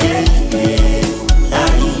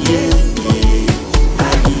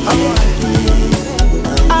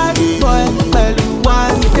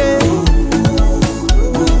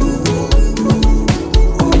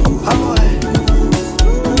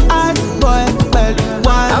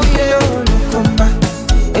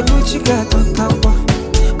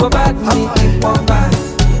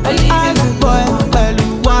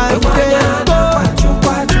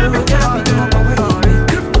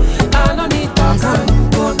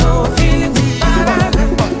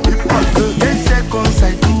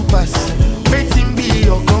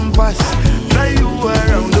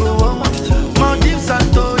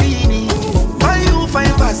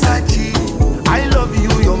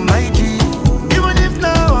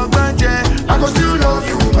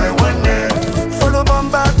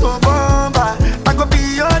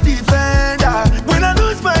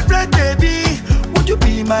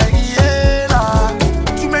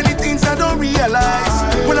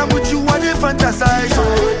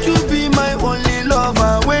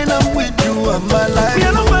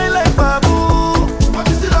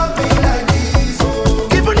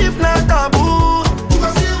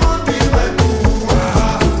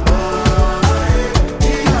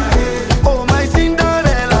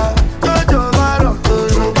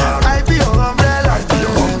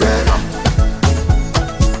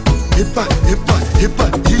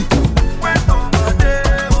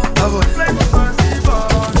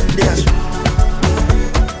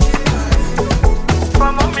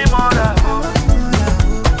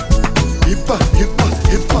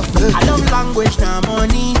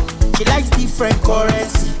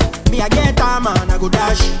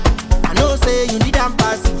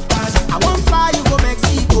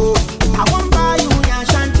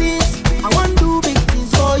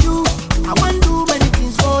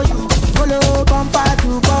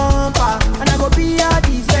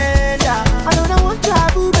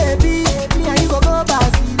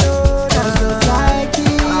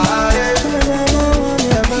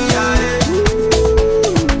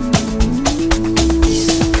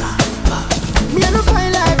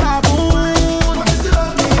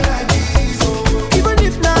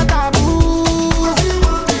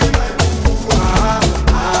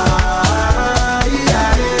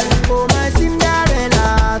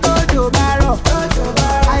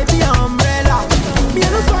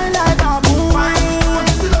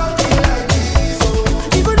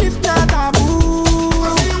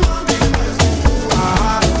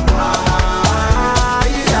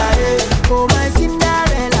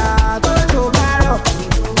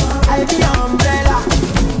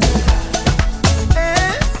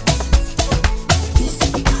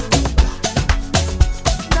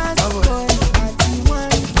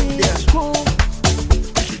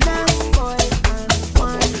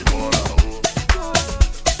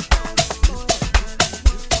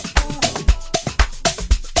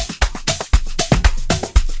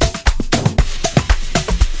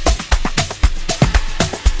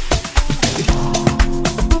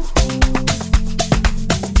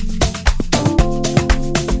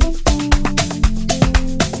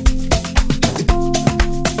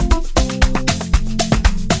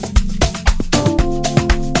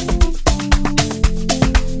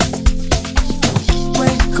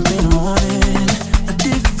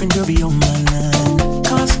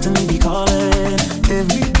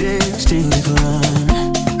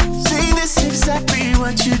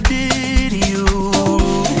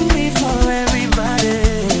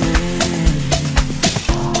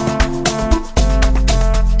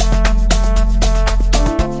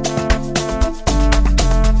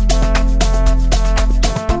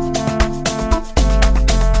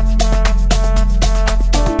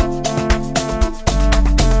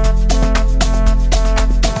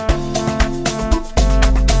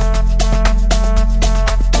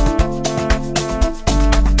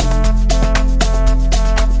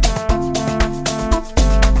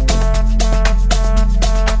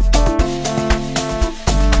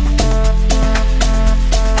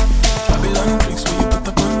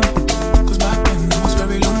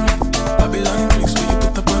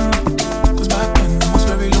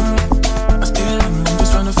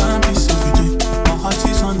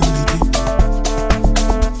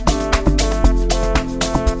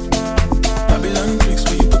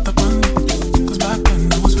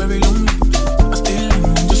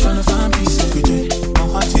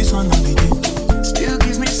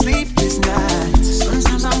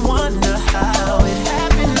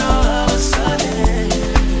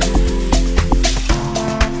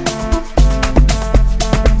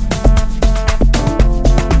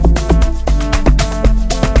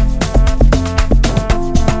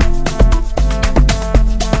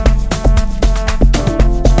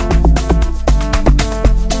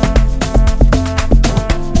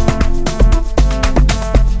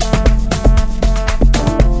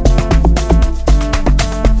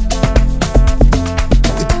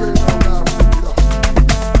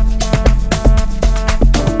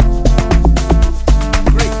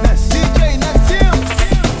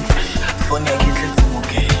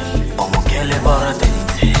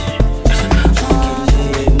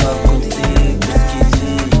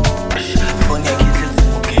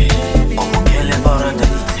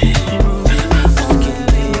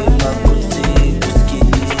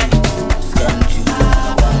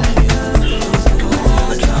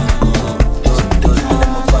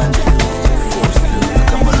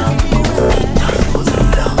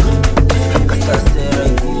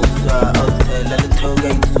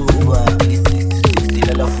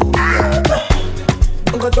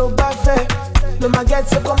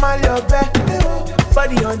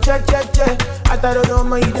 I don't know,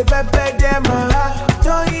 man, you the pepper them.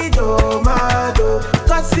 Don't eat tomato,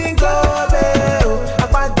 cussing go, I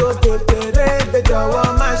want to take the door,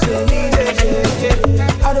 my shady.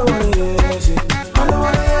 I don't want to hear shit. I don't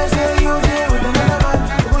want to hear say you did with another man.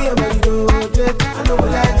 We are ready to take. I know what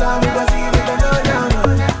I tell me, but see you with another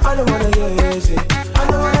man. I don't want to hear shit. I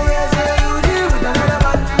don't want to hear say you did with another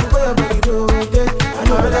man. We are ready to take. I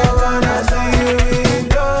know what I want to see you with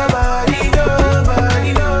nobody,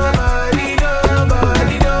 nobody, nobody,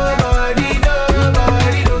 nobody, nobody,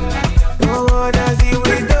 nobody, no one I see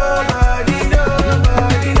with nobody,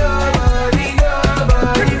 nobody, nobody,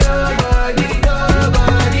 nobody,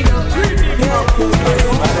 nobody, nobody,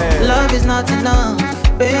 nobody. Love is not enough,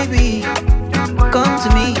 baby. Come to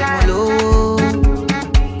me, hello.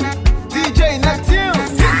 DJ Neptune.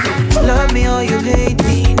 Love me or you hate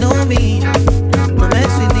me, know me. No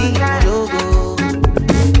mess with me, my logo.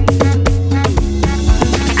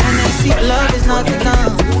 And I see love is not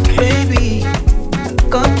enough, baby.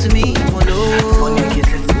 Come to me, hello.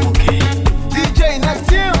 DJ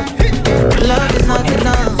Neptune. Love is not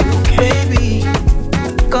enough, baby.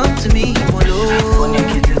 Come to me, hello.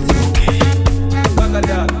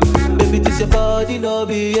 Baby, this your body, no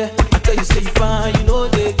be, yeah. I tell you, say you fine, you know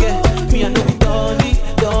they get. Me, I know we done it.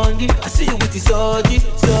 I see you with the surgery.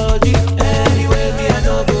 Anyway, me, I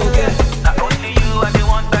know go get. Not only you, I the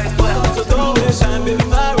one that well. So don't waste time, baby,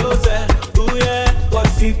 my rose. Ooh, yeah.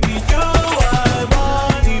 What's it be you? I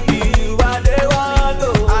want it be you, I they want to.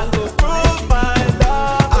 I go prove my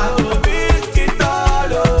love. I go risk it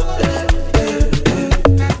all, oh.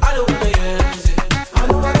 I don't wanna hear say. I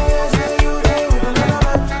don't wanna hear say you there with another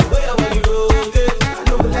man. Where you want you roll it? I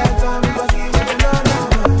know the last time we was here with another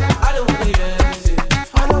man. I don't wanna hear say.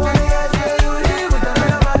 I don't wanna hear say you there with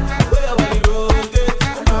another man. Where you want you roll it?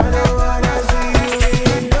 I don't wanna see you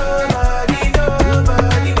with nobody,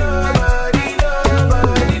 nobody, nobody,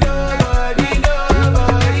 nobody, nobody,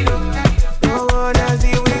 nobody, no wanna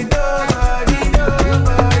see you with nobody,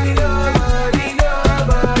 nobody, nobody,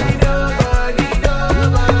 nobody,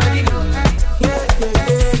 nobody, nobody.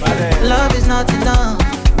 Love is not enough,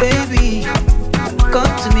 baby.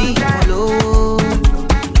 Come to me, hello.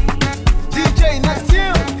 DJ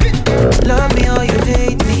Neptune. Love me or you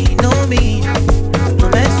hate me, know me. No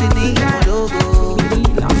mess with me, my logo.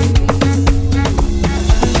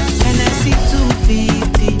 NSC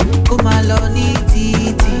 250, Kumaloni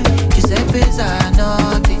TT. Giuseppe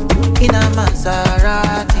Zanotti, in a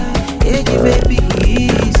Maserati. Hey, baby,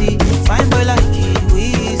 easy. Fine boy like you,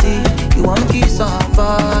 easy. You won't kiss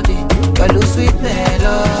somebody. Got a sweet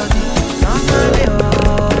melody. Somebody,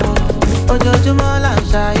 oh, ojoojúmọ́ là ń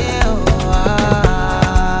ṣayé, oh,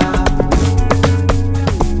 ah.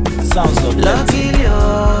 Sounds of Luckily,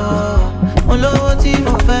 oh, olówó tí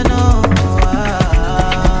mo fẹ́ náà,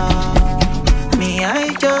 ah. Me, I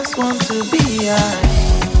just want to be high.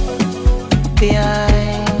 Be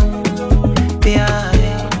high. Be high.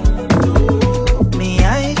 Me,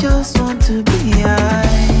 I just want to be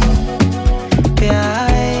high. Be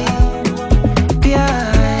high. Be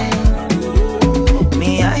high. Me,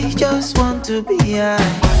 I just want to be high.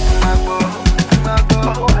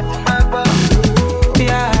 Be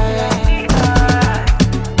high.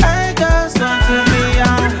 I just want to be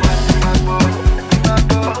high.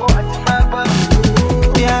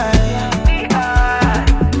 Be high.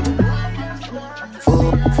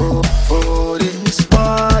 For this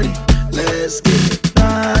party, let's get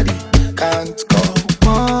naughty. Can't call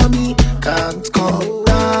mommy, can't call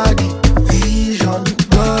daddy. Vision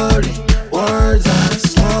blurry, words are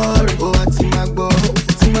slurry. Oh, what's in my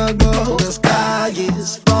bow? The sky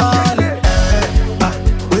is falling.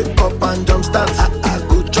 Wake up and jump start. I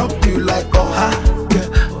go drop you like a ha. Yeah,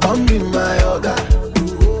 come be my yoga.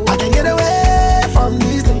 I can get away from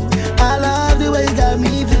this thing. I love the way you got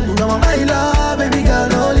me feeling. No, my love, baby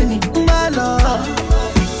girl, only me. My love,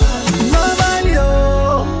 nobody,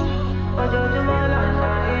 oh.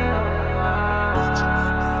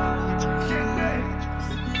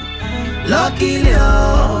 Luckily,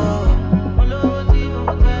 oh.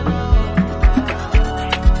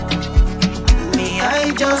 Me,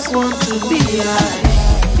 I just want to be high.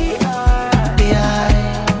 Be high.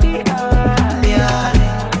 Be high.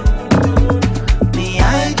 Me,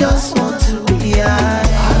 I just want to be high.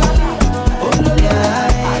 Be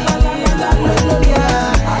high. Be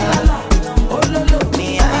high. Me,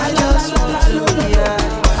 I just want to be high.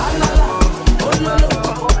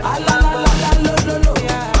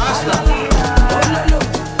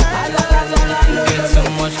 Get so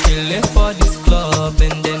much killing for this club,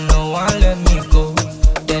 and then no one let me go.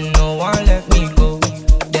 Then no one let me go.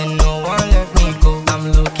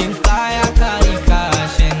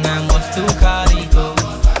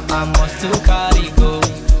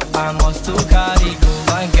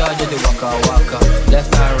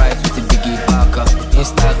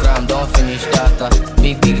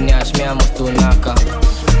 big nash, me I must to knock her.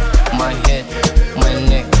 My head, my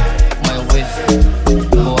neck, my waist.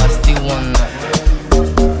 Oh, I still want that.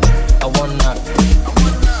 I want that.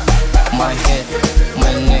 My head,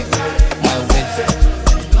 my neck, my waist.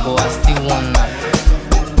 Oh, I still want that.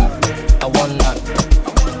 I want that.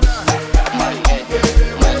 My head,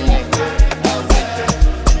 my neck, my waist.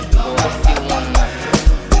 Oh, I still want that.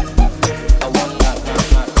 I want that.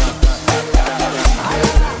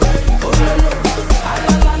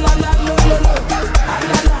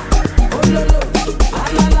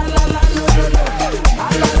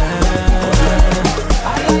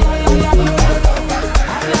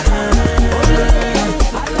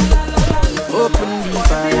 Open the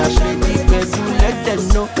fire, play the person, let them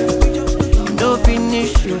know. No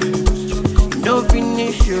finish you, no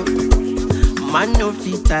finish you. Man, no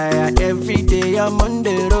fit tire, every day I'm on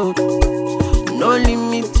the road. No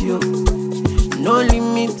limit you, no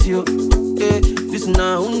limit you. This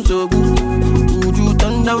now so good. Would you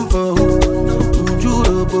turn down for who? Would you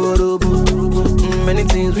robo? Many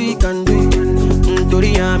things we can do.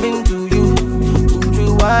 Tori, I'm into you. Would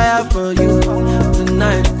you wire for you?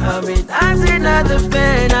 Tonight I'll be dancing at the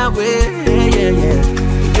pen away. Yeah.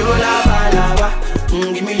 You lava.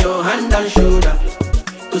 Give me your hand and shoulder.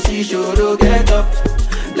 To see shoulder get up.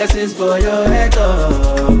 Blessings for your head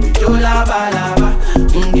up. You lava.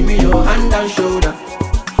 Give me your hand and shoulder.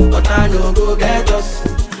 But I no go get us.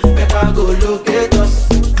 Better go locate us.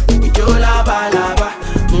 You lava.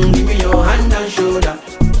 Give me your hand and shoulder.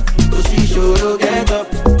 To see shoulder get up.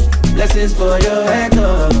 Blessings for your head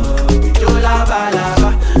up. You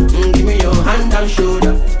lava. Give me your hand and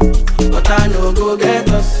shoulder. But I no go get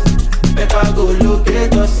us. Better go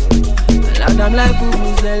locate us. And I'm like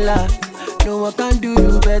Vuvuzela. No one can do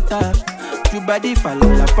you better. You body fall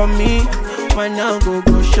for me. My now go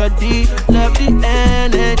shoddy. Love the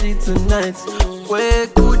energy tonight.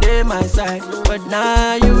 Wake good day my side. But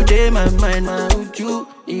now you day my mind. Now with you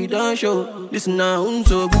don't show. Listen now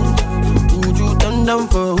so good. Would you turn down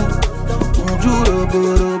for who? Would you robo?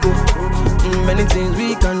 Many things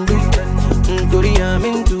we can do. Tori, I'm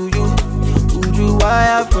into you. Would you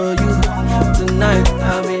wire for you? Tonight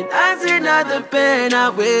I'll be dancing at the pen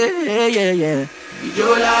away. Yeah. You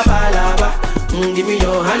lava. Give me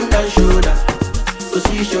your hand and shoulder. To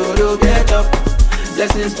see shoulder get up.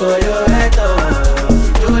 Blessings for your head up.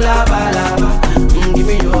 You lava. Give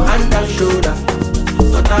me your hand and shoulder.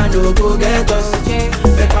 But I no go get us.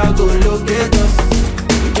 Better go locate us.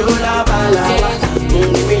 You lava.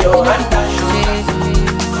 Give me your hand and shoulder.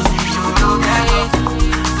 To see shoulder get up.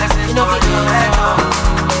 Blessings for your head up.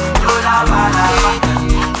 You lava.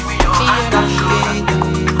 Give me your hand and shoulder.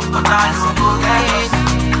 But I no go get us.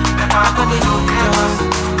 Better go locate us.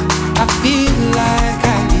 I feel like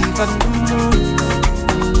I live on the moon.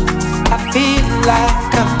 I feel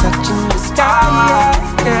like I'm touching the sky.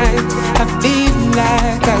 I feel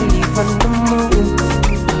like I live on the moon.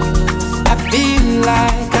 I feel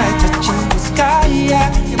like I'm touching the sky.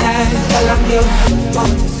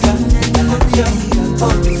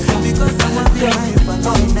 Because I'm a life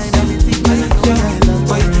alone.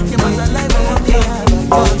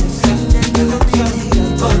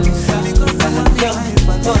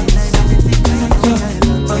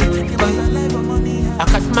 I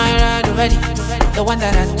got my ride already, the one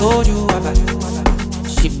that I told you about.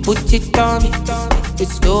 She put it on me,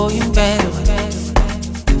 it's going better.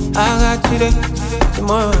 I got today,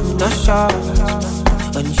 tomorrow I'm not sure.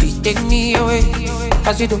 When she take me away,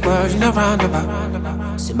 I see the world in a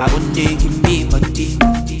roundabout. Say my one day give me body,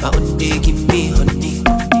 my one day give me honey,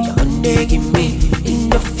 my one day give me in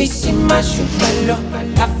the face in my sugar low.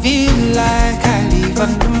 I feel like I live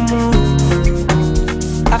on the moon.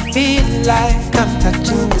 I feel like I'm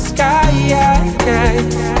touching the sky.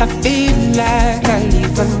 I feel like I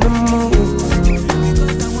live on the moon.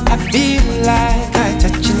 I feel like I'm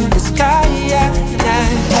touching the sky.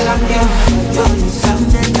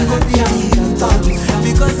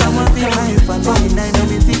 Because I'm a feel life alone. I know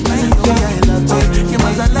it's in my own. You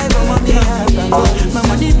must alive, I'm on the hard. My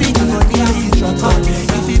money big, money is drop.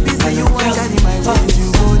 If it be say you want carry my voice, you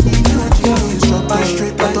go need you drop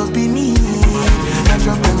straight out of me. I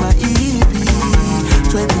drop on my EP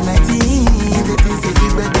 2019. The things that you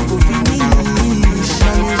better go finish.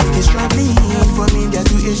 My music is traveling from India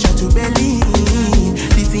to Asia to Berlin.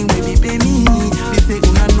 The thing will be pay me. They say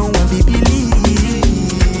una know what we believe.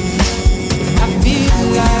 I feel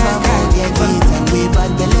like I get it away, but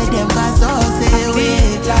they let them pass us away.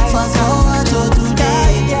 For so much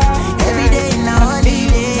today. Every day in a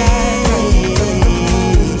holiday.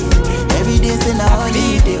 Every day's in a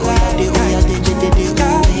holiday.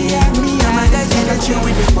 Me and my guys in the chill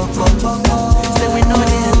with the pop. Say we know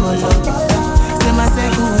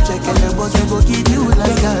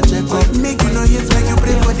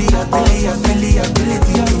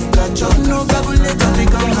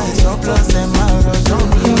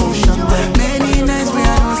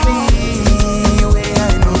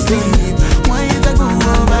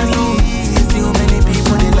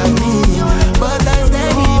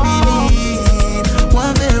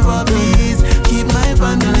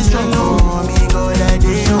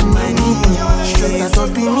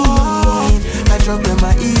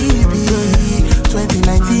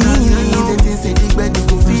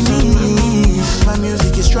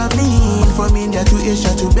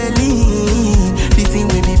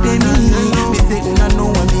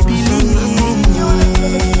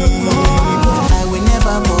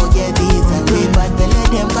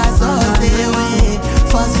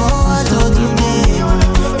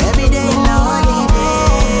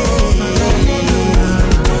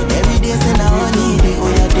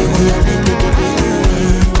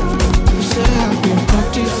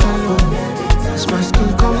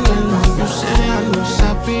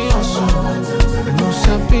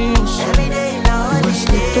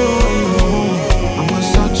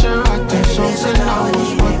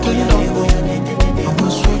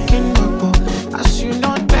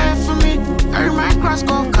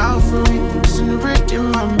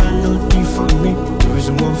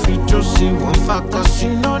fuck, cause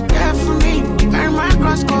you know that for me. Carry my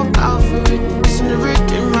cross, go out for it. Listen to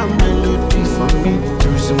it in my melody for me.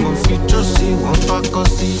 There is one feature, see, one fuck,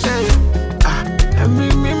 cause see, yeah. And me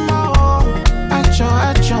more, at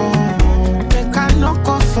your, make I not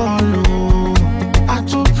go follow. I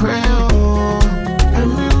to pray, and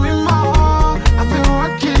me more, I've been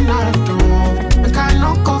working hard, make I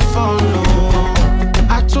not go follow.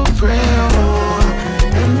 I to pray,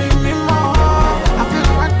 and me more, I've been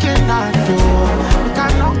working hard, make I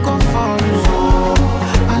not go follow.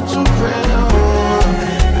 I to pray,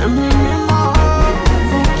 and me more,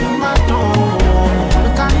 fucking my door,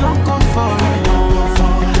 make I not go follow.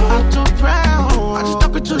 I to pray, I just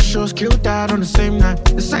stuck with 2 shows, killed that on the same night.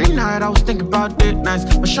 The same night I was thinking about it nice.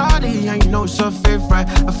 But shawty, and you know it's her favorite.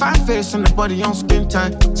 A fine face and the body on skin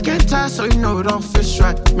tight. Skin tight, so you know it all fits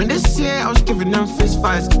right. Man, this year I was giving them fist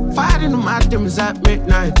fights. Fighting on my demons at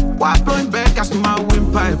midnight. While blowing back, got my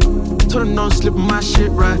windpipe. Told them no slipping my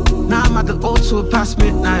shit right. Now I'm at the O2 past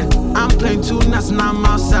midnight. I'm playing 2 nights and I'm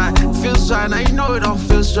outside. Feels right, now you know it all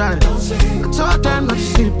feels right. I told them not to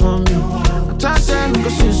sleep on me. I told them we go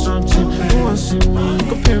see something. You wanna see me, you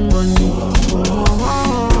go pay money.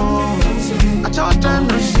 I told them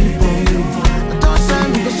not to sleep on me. I told them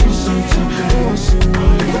we go see something. You wanna see me,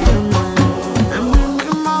 you go pay money.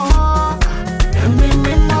 And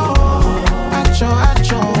me more. At your,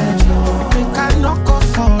 make I not go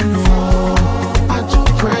follow. I do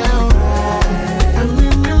pray. And me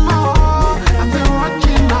more. I've been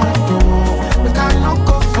working hard, make I not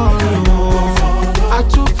go follow. I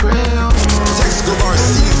do pray. Texcobar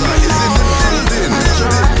Caesar is in the building.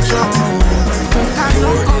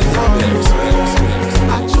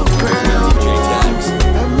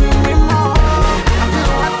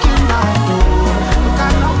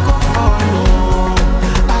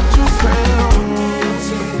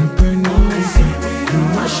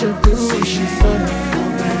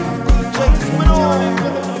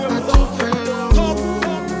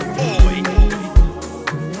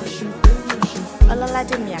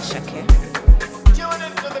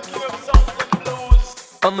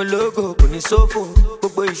 ọmọ ológo kò ní sófò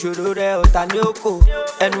gbogbo ìṣòro rẹ ọ̀tá ní òkò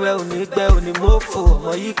ẹnu ẹ ò ní gbẹ ò ní mọ́fò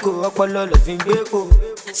ọmọ yìí kò ọpọlọ lọ fi ń gbé kò.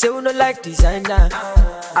 say you no like designer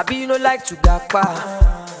àbí you no like to gapa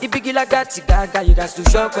ibigi lágàtì gàgà you gats to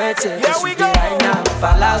shop ẹ̀tẹ̀ ẹ̀sùn dé àìná.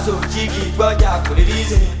 palazzo jígì gbọ́jà kò lè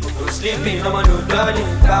reason no sleeping ọmọ no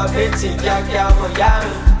dulling calculating kíákíá ọmọ ìyá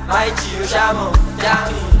mi máì jí o ṣàmọ̀ yá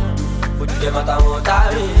mi ojúdẹ mọ́tàwọn tá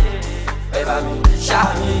mi ẹ bá mi ṣá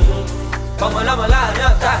mi. Come on, I'm alive,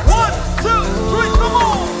 yeah. 1, 2, 3, come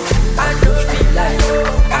on. I don't feel like you're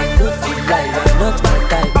not my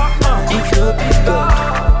type. If no be God,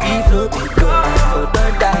 I for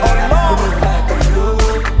don't die.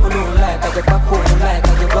 Oh no, like I get back home, like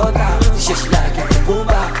I get butter. She like it, boom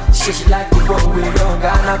back. She like the one we don't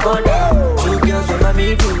anaconda. 2 girls with my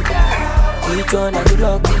middle. Each one I do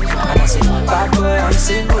luck, and I say, bad boy, I'm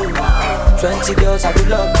single. 20 girls I do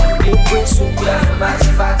luck. Liquid soup, yeah, the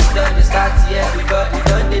massive party done the start, yeah, everybody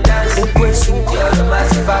done the dance. Liquid soup, yeah, the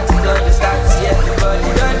massive party done the start, yeah,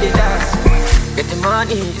 everybody done the dance. Get the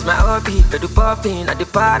money, it's my hobby. Go do popping at the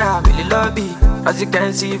para, really lobby. As you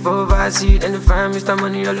can see, for overseas, and the fam, Mr.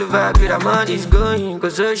 Money all over, be the money is going.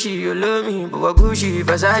 Cause so she, you love me, but what Gucci,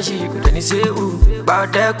 Versace, could any say who?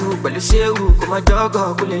 Bout that cool, but you say who? Come on, dog,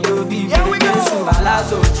 couldn't you be? Here we go.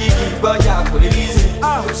 Palazzo, Chiki, Boya, could it easy?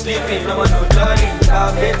 I'm sleeping, no one no darling.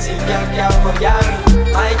 Now betting, yeah, Miami.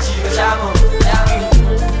 My G, Shamo, Yami.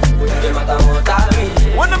 With the Matamo, Tami.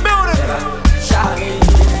 When the building, Shami.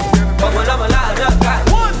 Come on, I'm alive,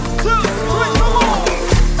 1, 2, 3, come on.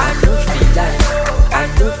 I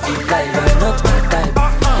don't feel like you're not my type.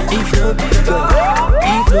 If no be God, I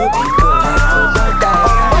for don't die.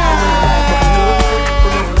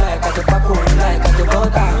 Oh no, like I get back home, like I get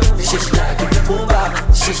butter. She like it, boom back.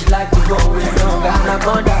 She like the one we don't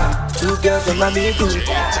anaconda. 2 girls on my middle.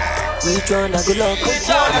 Which one I go luck? I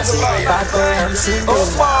say, bad boy, I'm single.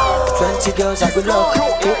 20 girls I go luck.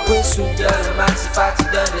 Liquid soup, yeah, the maxi party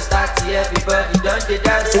done the start, yeah, everybody done the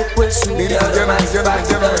dance. Liquid soup, yeah, the maxi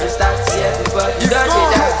party done the start, yeah, everybody done the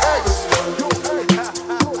dance.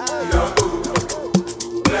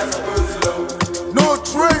 No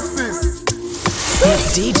traces.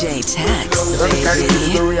 It's DJ Tex, baby.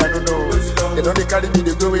 They don't carry me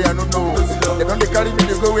the way I don't know. They don't carry me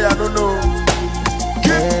the way I don't know. I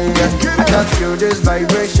can feel this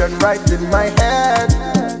vibration right in my head.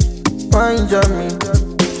 Mind on me.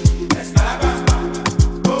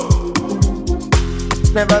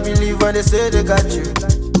 Never believe when they say they got you.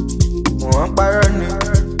 One parony.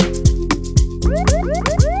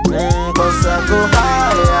 Cause I go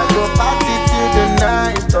high, I go party till the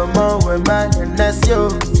night. Come on with my yo.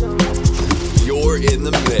 You're in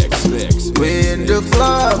the mix. We in the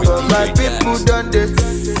club, but my people done this.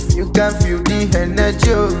 You can feel the energy,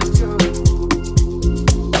 yo.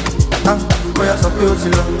 Boy, I stop you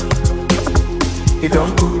till it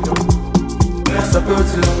don't go. Boy, I stop you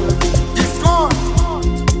till it's gone.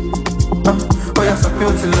 Boy, I stop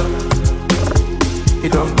you till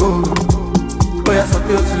it don't go. Boy, I stop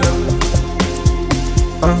you till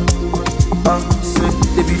say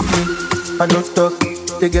they be free. I no talk,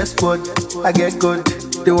 they get squad, I get good.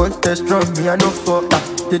 They want test from me, I no fall.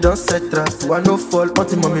 They don't set traps, so I no fall.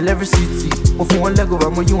 Until mommy every city. If you want leg over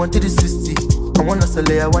more, you want 360. I wanna sell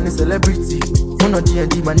it, I want a celebrity. Phone on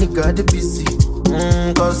D&D, my nigga, the PC.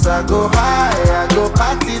 Cause I go high, I go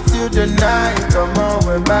party till the night. Come on,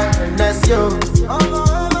 we're back and that's yo.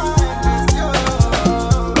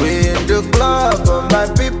 We in the club, but my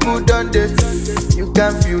people done this. You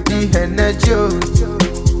can feel the energy, yo.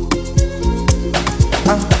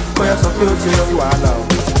 Boy, I stop you till see wahala,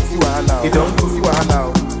 see wahala. You don't do see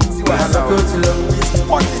wahala, see wahala. Stop you till it's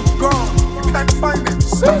fucking gone. You can't find it.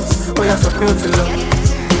 Boy, I stop you till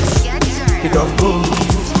you don't go.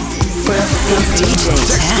 Boy, I stop you till DJ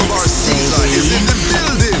Tex is in the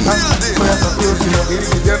building. Boy, I stop you till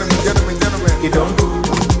ladies and gentlemen, you don't go.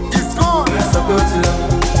 It's gone. Boy, I stop you till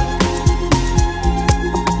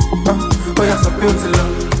boy, I stop you till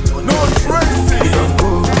no trace. You don't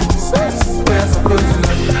go. Boy, I stop you till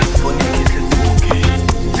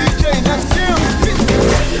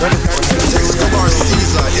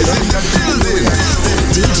Caesar is in the building.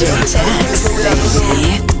 DJ Tex, baby.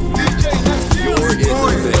 You're in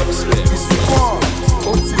the mix.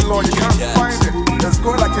 Lord, you can't find it. Let's go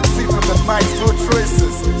like a thief in the night, no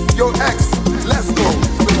traces. Yo, X, let's go.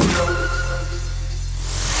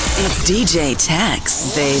 It's DJ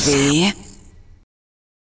Tex, baby.